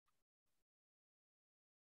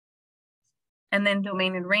 And then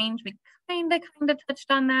domain and range, we kind of touched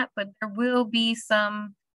on that, but there will be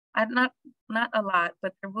some, not a lot,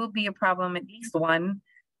 but there will be a problem, at least one,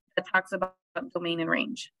 that talks about domain and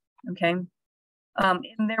range, okay?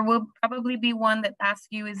 And there will probably be one that asks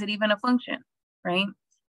you, is it even a function, right?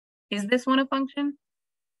 Is this one a function?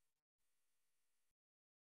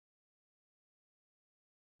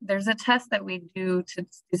 There's a test that we do to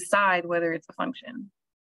decide whether it's a function.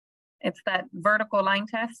 It's that vertical line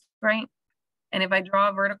test, right? And if I draw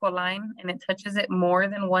a vertical line and it touches it more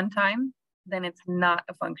than one time, then it's not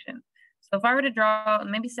a function. So if I were to draw,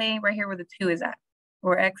 maybe say right here where the 2 is at,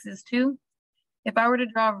 where x is 2, if I were to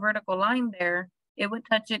draw a vertical line there, it would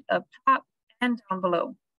touch it up top and down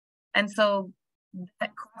below. And so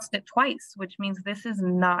that crossed it twice, which means this is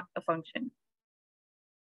not a function.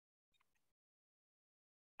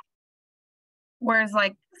 Whereas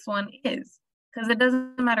like this one is, because it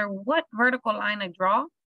doesn't matter what vertical line I draw,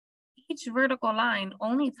 each vertical line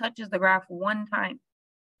only touches the graph one time,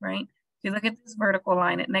 right? If you look at this vertical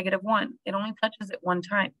line at -1, it only touches it one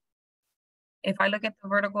time. If I look at the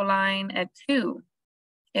vertical line at 2,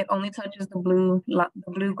 it only touches the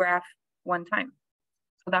blue graph one time.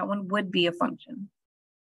 So that one would be a function.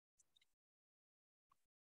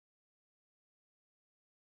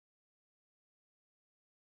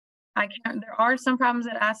 There are some problems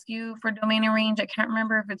that ask you for domain and range. I can't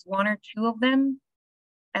remember if it's 1 or 2 of them.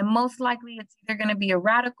 And most likely it's either going to be a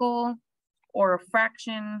radical or a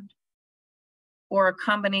fraction or a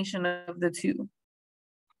combination of the 2.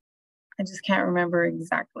 I just can't remember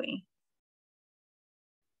exactly.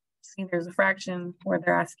 See, there's a fraction where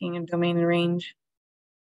they're asking a domain and range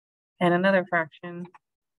and another fraction.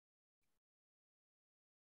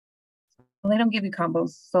 Well, they don't give you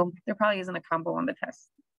combos, so there probably isn't a combo on the test.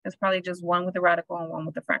 It's probably just one with a radical and one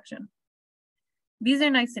with a fraction. These are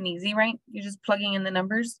nice and easy, right? You're just plugging in the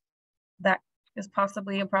numbers. That is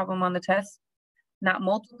possibly a problem on the test. Not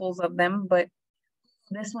multiples of them, but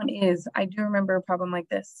this one is. I do remember a problem like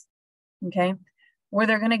this, okay? Where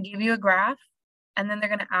they're gonna give you a graph and then they're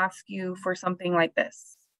gonna ask you for something like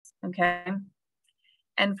this, okay?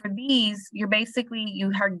 And for these, you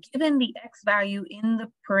are given the X value in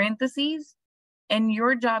the parentheses and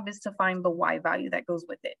your job is to find the Y value that goes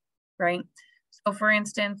with it, right? So for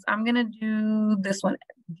instance, I'm gonna do this one,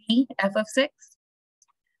 D, f of 6.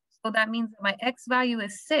 So that means that my X value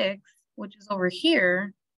is 6, which is over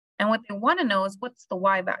here. And what they wanna know is what's the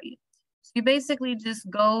Y value. So you basically just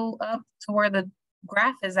go up to where the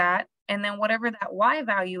graph is at, and then whatever that Y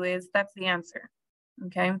value is, that's the answer,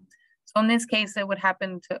 okay? So in this case, it would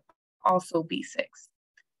happen to also be 6.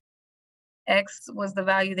 X was the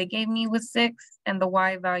value they gave me was 6, and the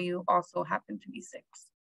Y value also happened to be 6.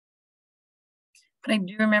 But I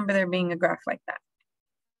do remember there being a graph like that.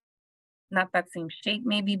 Not that same shape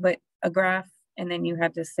maybe, but a graph, and then you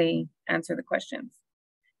had to say, answer the questions.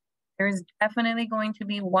 There is definitely going to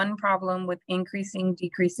be one problem with increasing,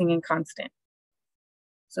 decreasing, and constant.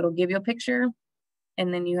 So it'll give you a picture,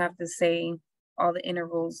 and then you have to say all the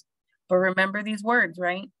intervals. But remember these words,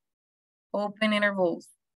 right? Open intervals,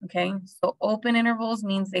 okay? So open intervals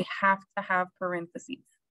means they have to have parentheses.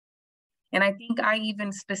 And I think I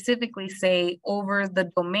even specifically say over the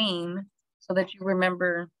domain so that you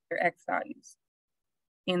remember your X values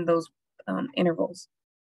in those intervals.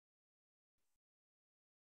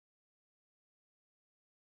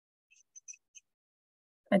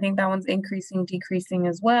 I think that one's increasing, decreasing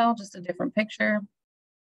as well, just a different picture.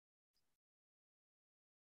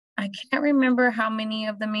 I can't remember how many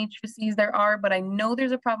of the matrices there are, but I know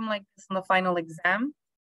there's a problem like this in the final exam.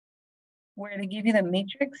 where they give you the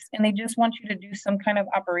matrix and they just want you to do some kind of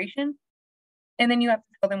operation. And then you have to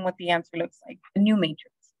tell them what the answer looks like, the new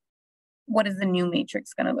matrix. What is the new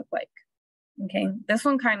matrix going to look like? Okay, this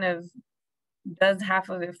one kind of does half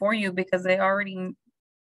of it for you because they already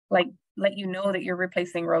like let you know that you're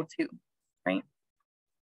replacing row 2, right?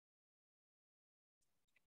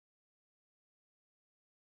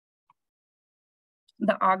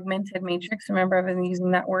 The augmented matrix, remember I've been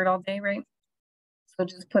using that word all day, right? So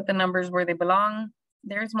just put the numbers where they belong.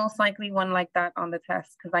 There's most likely one like that on the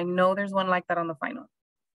test because I know there's one like that on the final,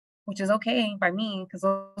 which is okay by me because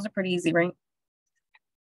those are pretty easy, right?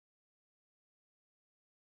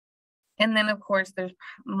 And then of course, there's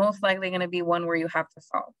most likely going to be one where you have to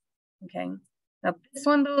solve, okay? Now this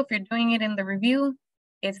one though, if you're doing it in the review,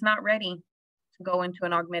 it's not ready to go into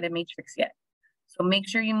an augmented matrix yet. So make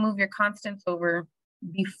sure you move your constants over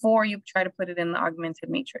before you try to put it in the augmented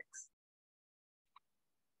matrix.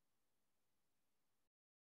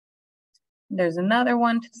 There's another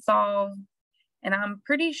one to solve, and I'm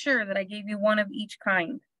pretty sure that I gave you one of each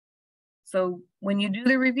kind. So when you do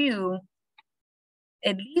the review,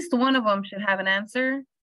 at least one of them should have an answer,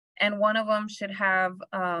 and one of them should have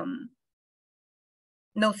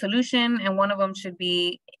no solution, and one of them should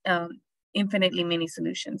be infinitely many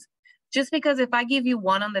solutions. Just because if I give you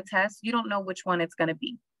one on the test, you don't know which one it's going to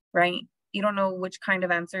be, right? You don't know which kind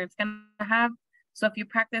of answer it's going to have. So if you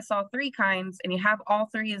practice all 3 kinds and you have all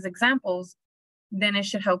 3 as examples, then it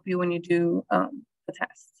should help you when you do the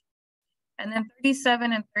test. And then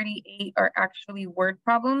 37 and 38 are actually word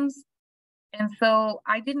problems. And so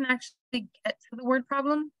I didn't actually get to the word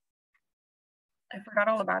problem. I forgot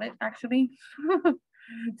all about it, actually. So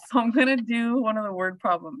I'm going to do one of the word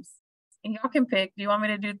problems. And y'all can pick, do you want me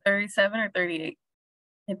to do 37 or 38?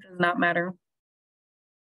 It does not matter.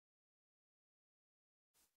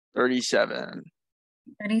 37.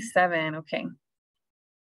 37, okay.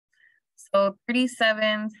 So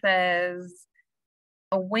 37 says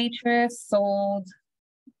a waitress sold,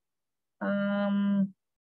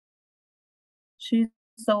 she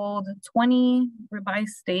sold 20 ribeye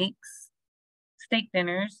steak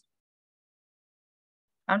dinners.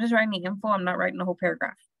 I'm just writing the info, I'm not writing the whole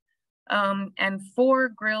paragraph. And 4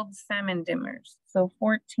 grilled salmon dinners. So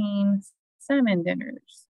 14 salmon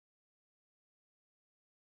dinners.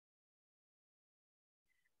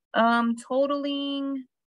 Totaling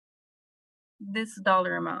this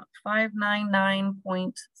dollar amount,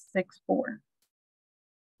 599.64.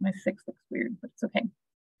 My 6 looks weird, but it's okay.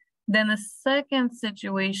 Then the second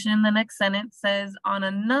situation, the next sentence says, on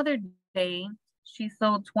another day, she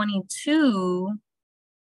sold 22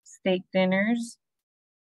 steak dinners.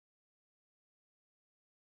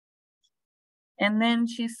 And then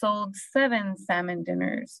she sold 7 salmon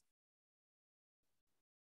dinners.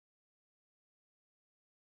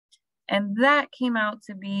 And that came out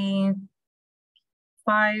to be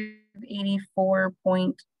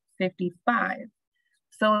 584.55.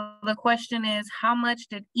 So the question is, how much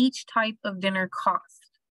did each type of dinner cost?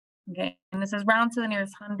 Okay, and this is round to the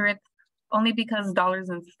nearest hundredth, only because dollars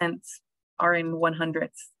and cents are in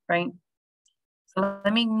 100ths, right? So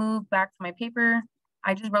let me move back to my paper.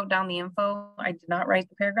 I just wrote down the info. I did not write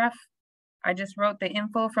the paragraph. I just wrote the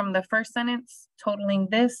info from the first sentence, totaling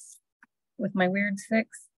this with my weird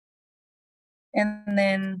 6. And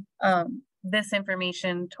then this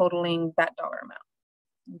information totaling that dollar amount,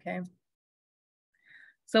 okay?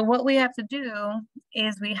 So what we have to do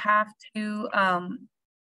is we have to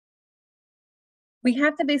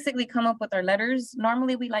basically come up with our letters.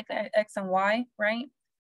 Normally we like X and Y, right?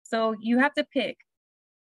 So you have to pick.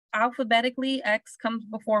 Alphabetically, X comes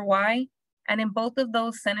before Y, and in both of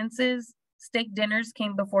those sentences, steak dinners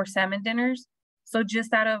came before salmon dinners. So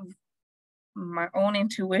just out of my own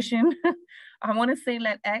intuition, I want to say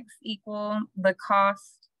let X equal the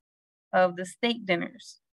cost of the steak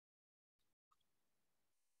dinners.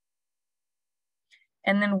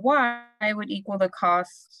 And then Y would equal the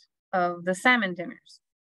cost of the salmon dinners.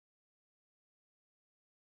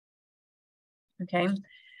 Okay,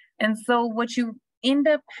 and so what you end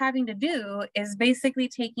up having to do is basically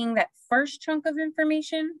taking that first chunk of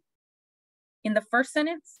information in the first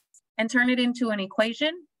sentence and turn it into an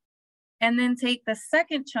equation, and then take the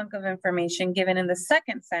second chunk of information given in the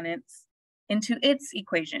second sentence into its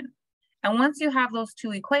equation. And once you have those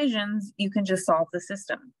 2 equations, you can just solve the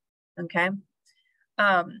system, okay?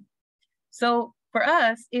 So for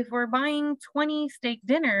us, if we're buying 20 steak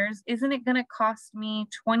dinners, isn't it gonna cost me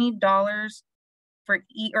 $20 for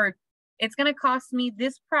or it's gonna cost me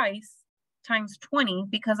this price times 20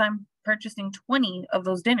 because I'm purchasing 20 of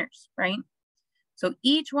those dinners, right? So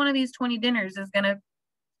each one of these 20 dinners is gonna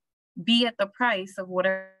be at the price of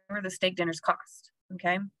whatever the steak dinners cost,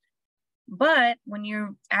 okay? But when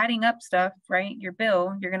you're adding up stuff, right, your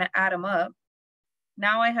bill, you're gonna add them up.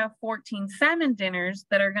 Now I have 14 salmon dinners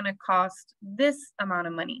that are gonna cost this amount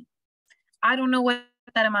of money. I don't know what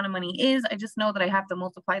that amount of money is. I just know that I have to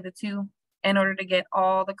multiply the two in order to get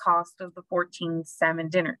all the cost of the 14 salmon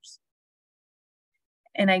dinners.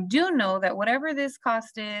 And I do know that whatever this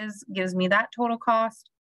cost is, gives me that total cost.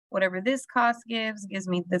 Whatever this cost gives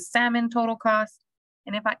me the salmon total cost.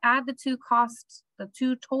 And if I add the two costs, the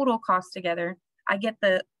two total costs together, I get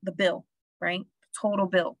the bill, right? Total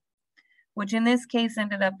bill, which in this case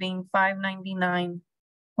ended up being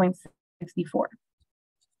 $599.64.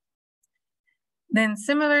 Then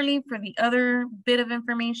similarly for the other bit of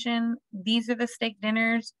information, these are the steak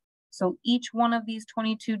dinners. So each one of these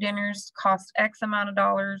 22 dinners cost X amount of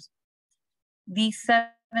dollars. These 7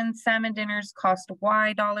 salmon dinners cost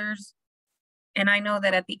Y dollars. And I know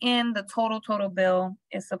that at the end, the total bill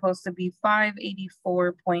is supposed to be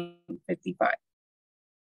 $584.55.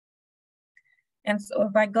 And so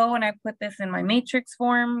if I go and I put this in my matrix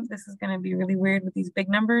form, this is going to be really weird with these big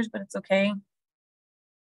numbers, but it's okay.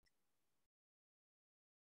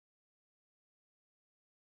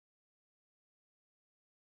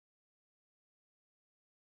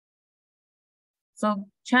 So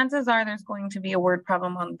chances are there's going to be a word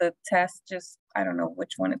problem on the test. Just, I don't know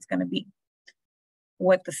which one it's going to be,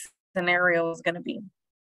 what the scenario is going to be.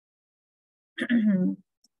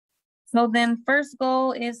 So then first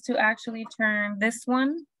goal is to actually turn this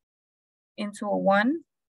one into a 1.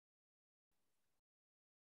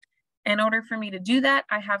 In order for me to do that,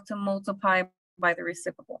 I have to multiply by the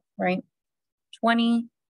reciprocal, right? 20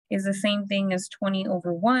 is the same thing as 20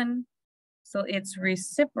 over 1. So its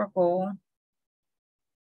reciprocal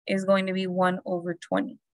is going to be 1 over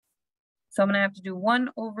 20. So I'm going to have to do 1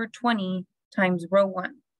 over 20 times row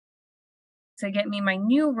 1 to get me my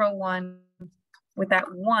new row 1 with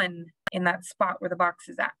that 1 in that spot where the box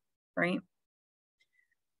is at, right?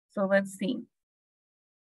 So let's see.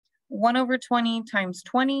 1 over 20 times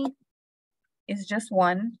 20 is just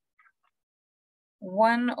 1.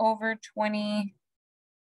 1 over 20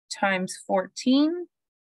 times 14.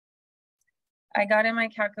 I got in my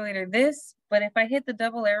calculator this, but if I hit the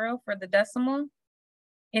double arrow for the decimal,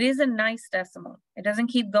 it is a nice decimal. It doesn't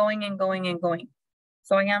keep going and going and going.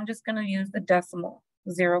 So I am just going to use the decimal,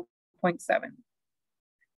 0.7.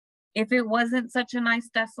 If it wasn't such a nice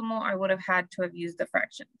decimal, I would have had to have used the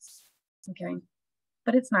fractions, okay?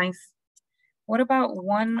 But it's nice. What about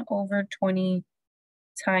 1 over 20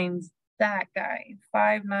 times that guy,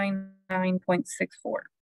 599.64?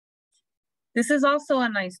 This is also a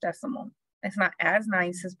nice decimal. It's not as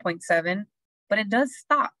nice as 0.7, but it does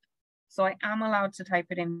stop. So I am allowed to type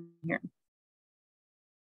it in here.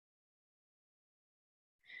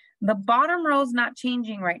 The bottom row is not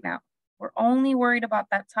changing right now. We're only worried about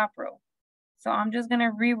that top row. So I'm just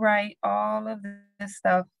gonna rewrite all of this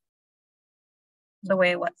stuff the way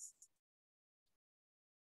it was.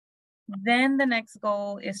 Then the next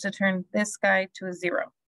goal is to turn this guy to a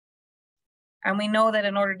 0. And we know that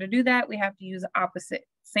in order to do that, we have to use opposite.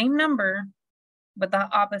 Same number, but the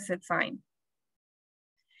opposite sign.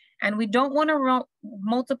 And we don't want to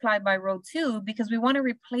multiply by row 2 because we want to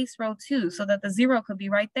replace row 2 so that the 0 could be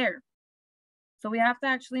right there. So we have to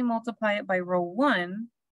actually multiply it by row 1.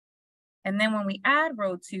 And then when we add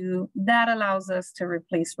row 2, that allows us to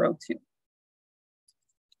replace row 2.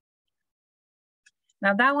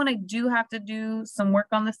 Now that one, I do have to do some work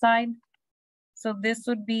on the side. So this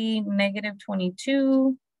would be negative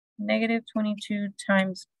 22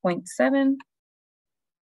 times 0.7,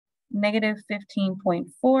 negative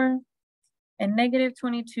 15.4, and negative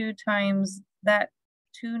 22 times that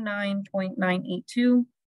 29.982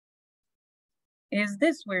 is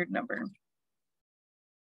this weird number,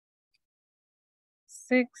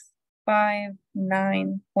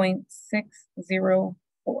 659.604.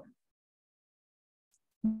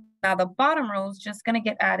 Now the bottom row is just going to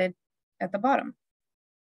get added at the bottom.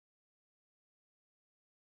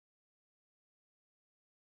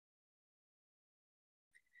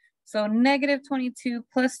 So negative 22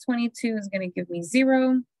 plus 22 is going to give me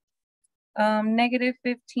 0. Negative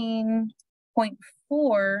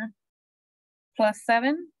 15.4 plus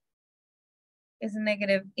 7 is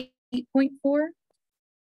negative 8.4.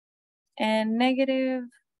 And negative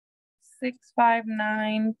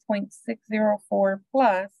 659.604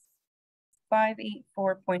 plus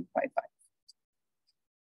 584.55.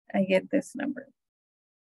 I get this number.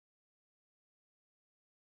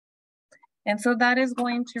 And so that is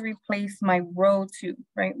going to replace my row 2,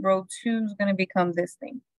 right? Row 2 is going to become this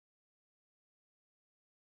thing.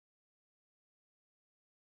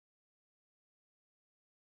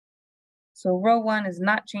 So row 1 is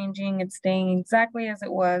not changing, it's staying exactly as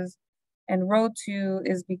it was, and row 2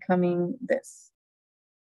 is becoming this.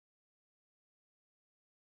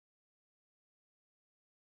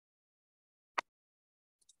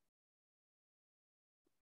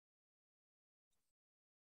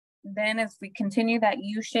 Then as we continue that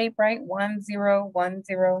U shape, right, 1, 0, 1,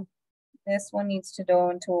 0, this one needs to go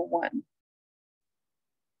into a 1.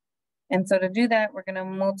 And so to do that, we're going to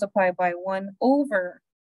multiply by 1 over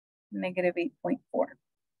negative 8.4.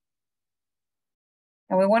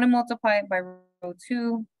 And we want to multiply it by row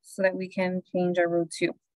 2 so that we can change our row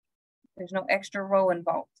 2. There's no extra row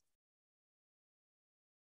involved.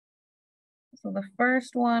 So the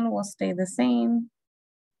first one will stay the same.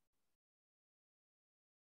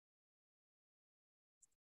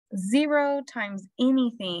 0 times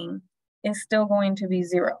anything is still going to be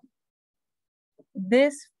 0.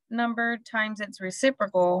 This number times its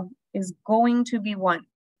reciprocal is going to be 1.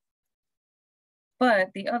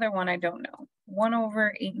 But the other one I don't know. 1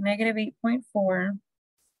 over negative 8.4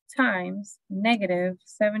 times negative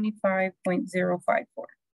 75.054.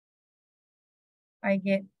 I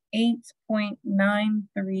get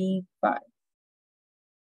 8.935.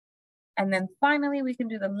 And then finally, we can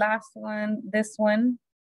do the last one, this one.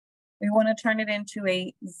 We want to turn it into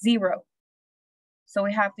a 0. So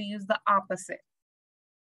we have to use the opposite.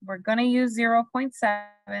 We're going to use 0.7,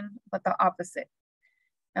 but the opposite.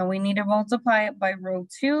 And we need to multiply it by row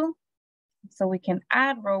 2 so we can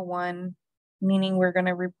add row 1, meaning we're going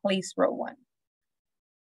to replace row 1.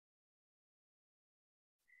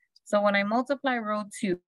 So when I multiply row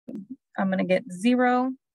 2, I'm going to get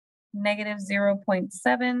 0, negative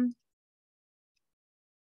 0.7,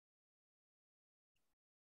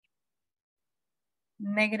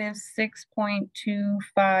 negative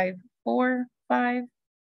 6.2545,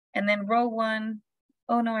 and then row 1,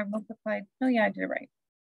 oh no, I multiplied, oh yeah, I did it right.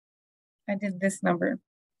 I did this number.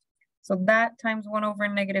 So that times 1 over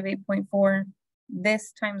negative 8.4,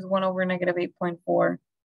 this times 1 over negative 8.4,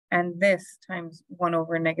 and this times 1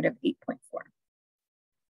 over negative 8.4.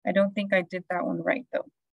 I don't think I did that one right though.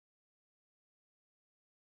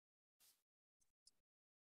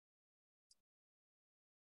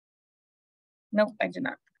 Nope, I did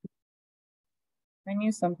not. I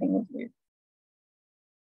knew something was weird.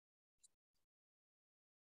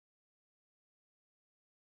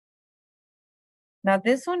 Now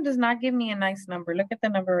this one does not give me a nice number. Look at the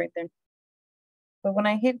number right there. But when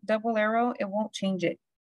I hit double arrow, it won't change it.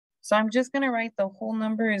 So I'm just gonna write the whole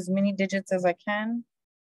number as many digits as I can,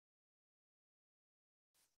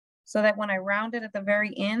 so that when I round it at the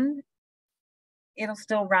very end, it'll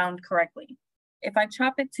still round correctly. If I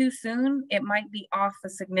chop it too soon, it might be off a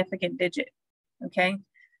significant digit, okay?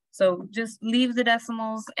 So just leave the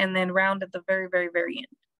decimals and then round at the very, very, very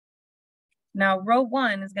end. Now row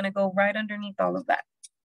 1 is gonna go right underneath all of that.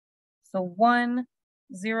 So 1,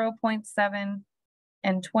 0.7,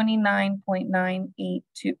 and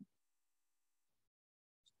 29.982.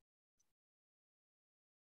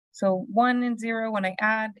 So 1 and 0 when I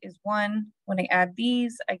add is 1. When I add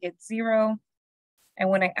these, I get 0. And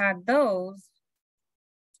when I add those,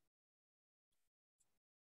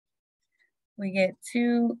 we get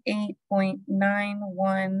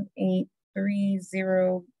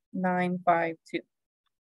 28.91830.952.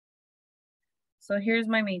 So here's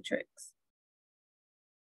my matrix.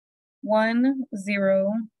 1,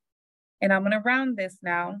 0, and I'm going to round this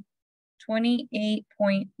now,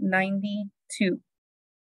 28.92.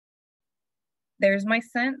 There's my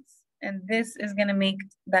cents, and this is going to make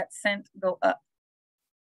that cent go up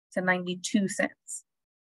to 92 cents.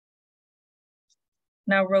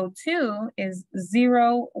 Now row 2 is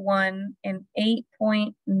 0, 1, and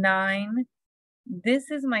 8.9. This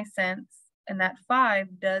is my cents, and that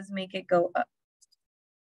 5 does make it go up.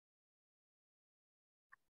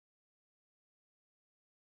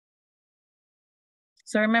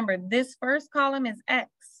 So remember, this first column is X.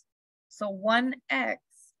 So 1X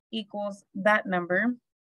equals that number,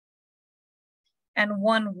 and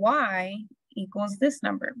 1Y equals this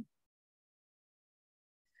number.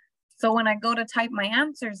 So when I go to type my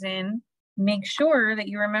answers in, make sure that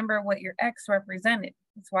you remember what your X represented.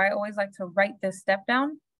 That's why I always like to write this step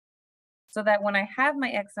down, so that when I have my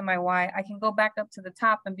X and my Y, I can go back up to the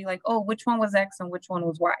top and be like, oh, which one was X and which one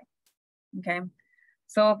was Y, okay?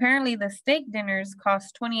 So apparently the steak dinners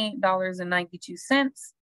cost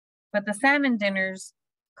 $28.92, but the salmon dinners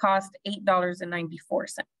cost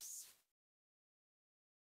 $8.94.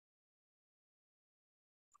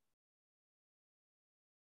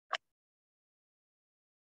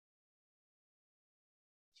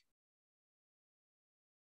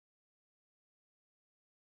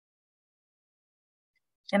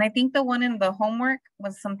 And I think the one in the homework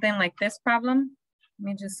was something like this problem. Let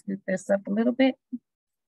me just scoot this up a little bit.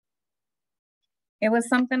 It was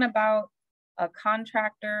something about a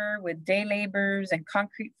contractor with day laborers and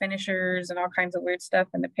concrete finishers and all kinds of weird stuff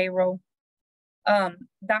in the payroll.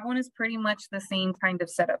 That one is pretty much the same kind of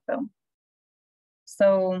setup though.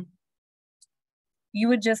 So you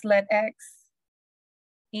would just let X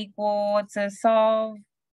equal, it says solve,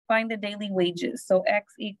 find the daily wages. So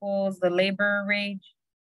X equals the labor wage.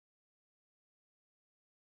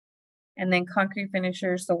 And then concrete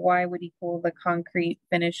finisher, so Y would equal the concrete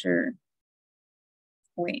finisher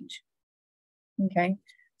wage. Okay,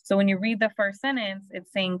 so when you read the first sentence,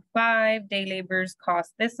 it's saying 5 day laborers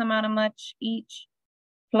cost this amount of much each,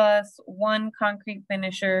 plus 1 concrete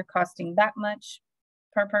finisher costing that much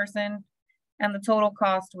per person, and the total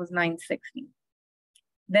cost was $960.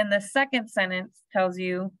 Then the second sentence tells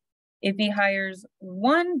you if he hires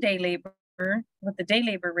 1 day laborer with the day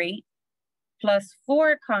labor rate, plus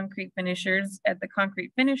 4 concrete finishers at the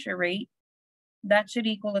concrete finisher rate, that should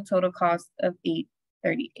equal a total cost of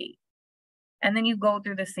 $838. And then you go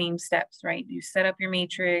through the same steps, right? You set up your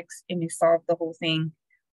matrix and you solve the whole thing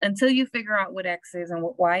until you figure out what X is and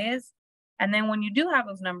what Y is. And then when you do have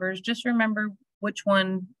those numbers, just remember which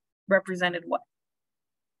one represented what,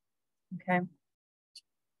 okay?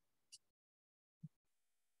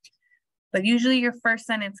 But usually your first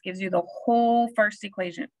sentence gives you the whole first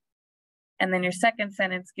equation. And then your second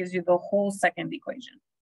sentence gives you the whole second equation.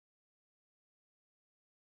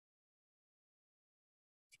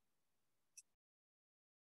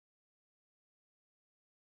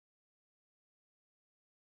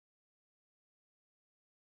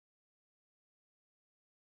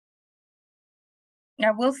 I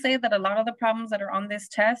will say that a lot of the problems that are on this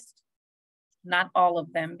test, not all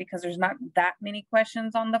of them, because there's not that many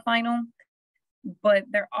questions on the final, but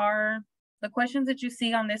there are the questions that you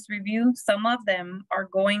see on this review, some of them are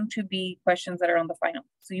going to be questions that are on the final.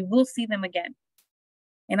 So you will see them again.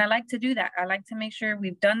 And I like to do that. I like to make sure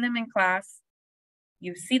we've done them in class.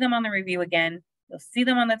 You see them on the review again. You'll see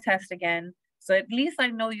them on the test again. So at least I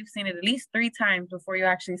know you've seen it at least 3 times before you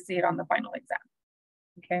actually see it on the final exam,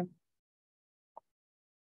 okay?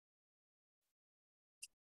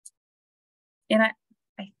 And I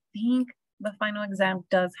think the final exam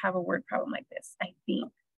does have a word problem like this, I think.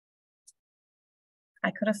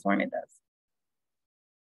 I could have sworn it does.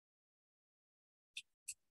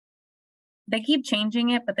 They keep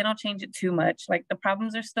changing it, but they don't change it too much. Like the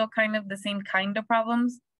problems are still kind of the same kind of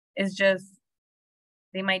problems. It's just,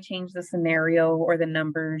 they might change the scenario or the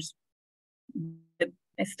numbers.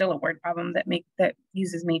 It's still a word problem that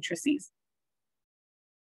uses matrices.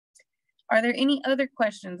 Are there any other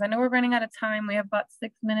questions? I know we're running out of time. We have about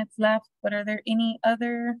 6 minutes left, but are there any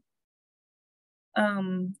other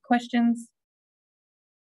questions?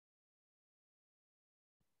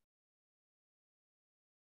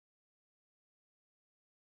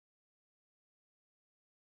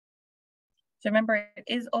 So remember, it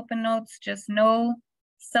is open notes, just no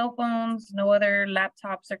cell phones, no other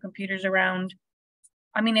laptops or computers around.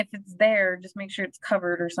 I mean, if it's there, just make sure it's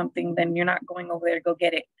covered or something, then you're not going over there to go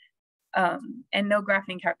get it. And no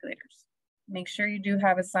graphing calculators. Make sure you do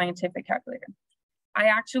have a scientific calculator. I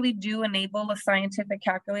actually do enable a scientific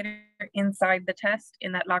calculator inside the test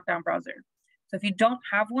in that lockdown browser. So if you don't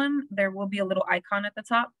have one, there will be a little icon at the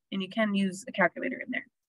top and you can use a calculator in there,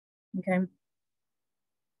 okay?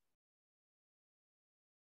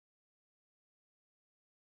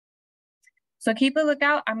 So keep a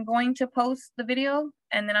lookout. I'm going to post the video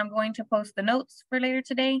and then I'm going to post the notes for later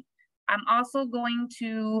today. I'm also going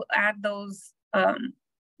to add those, the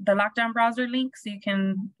lockdown browser link so you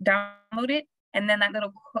can download it. And then that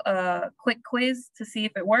little quick quiz to see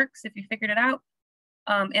if it works, if you figured it out.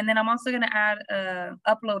 And then I'm also gonna add a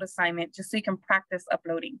upload assignment just so you can practice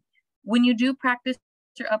uploading. When you do practice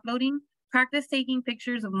your uploading, practice taking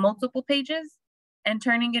pictures of multiple pages and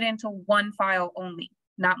turning it into one file only,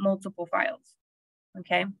 not multiple files,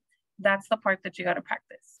 okay? That's the part that you gotta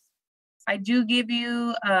practice. I do give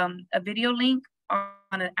you a video link on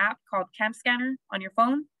an app called Cam Scanner on your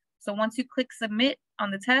phone. So once you click submit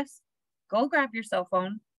on the test, go grab your cell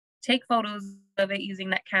phone, take photos of it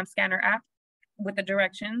using that Cam Scanner app with the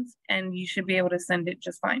directions, and you should be able to send it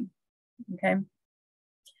just fine, okay?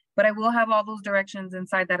 But I will have all those directions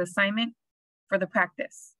inside that assignment for the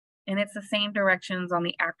practice. And it's the same directions on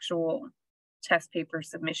the actual test paper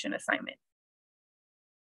submission assignment.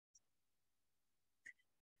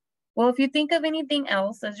 Well, if you think of anything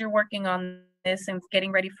else as you're working on this and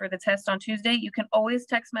getting ready for the test on Tuesday, you can always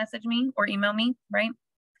text message me or email me, right?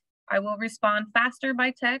 I will respond faster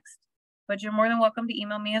by text, but you're more than welcome to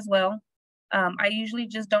email me as well. I usually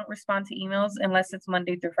just don't respond to emails unless it's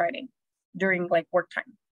Monday through Friday during like work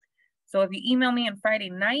time. So if you email me on Friday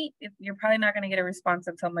night, you're probably not going to get a response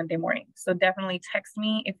until Monday morning. So definitely text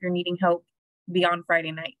me if you're needing help beyond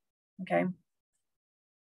Friday night. Okay.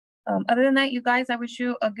 Other than that, you guys, I wish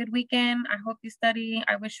you a good weekend. I hope you study.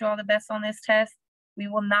 I wish you all the best on this test. We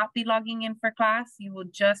will not be logging in for class. You will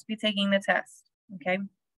just be taking the test. Okay.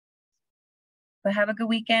 But have a good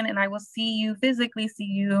weekend, and I will physically see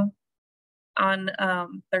you on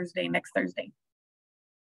Thursday, next Thursday.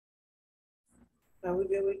 Have a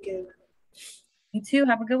good weekend. You too.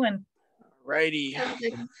 Have a good one. Righty. Have a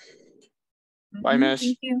good one. Bye, miss.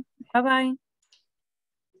 Thank you. Bye-bye.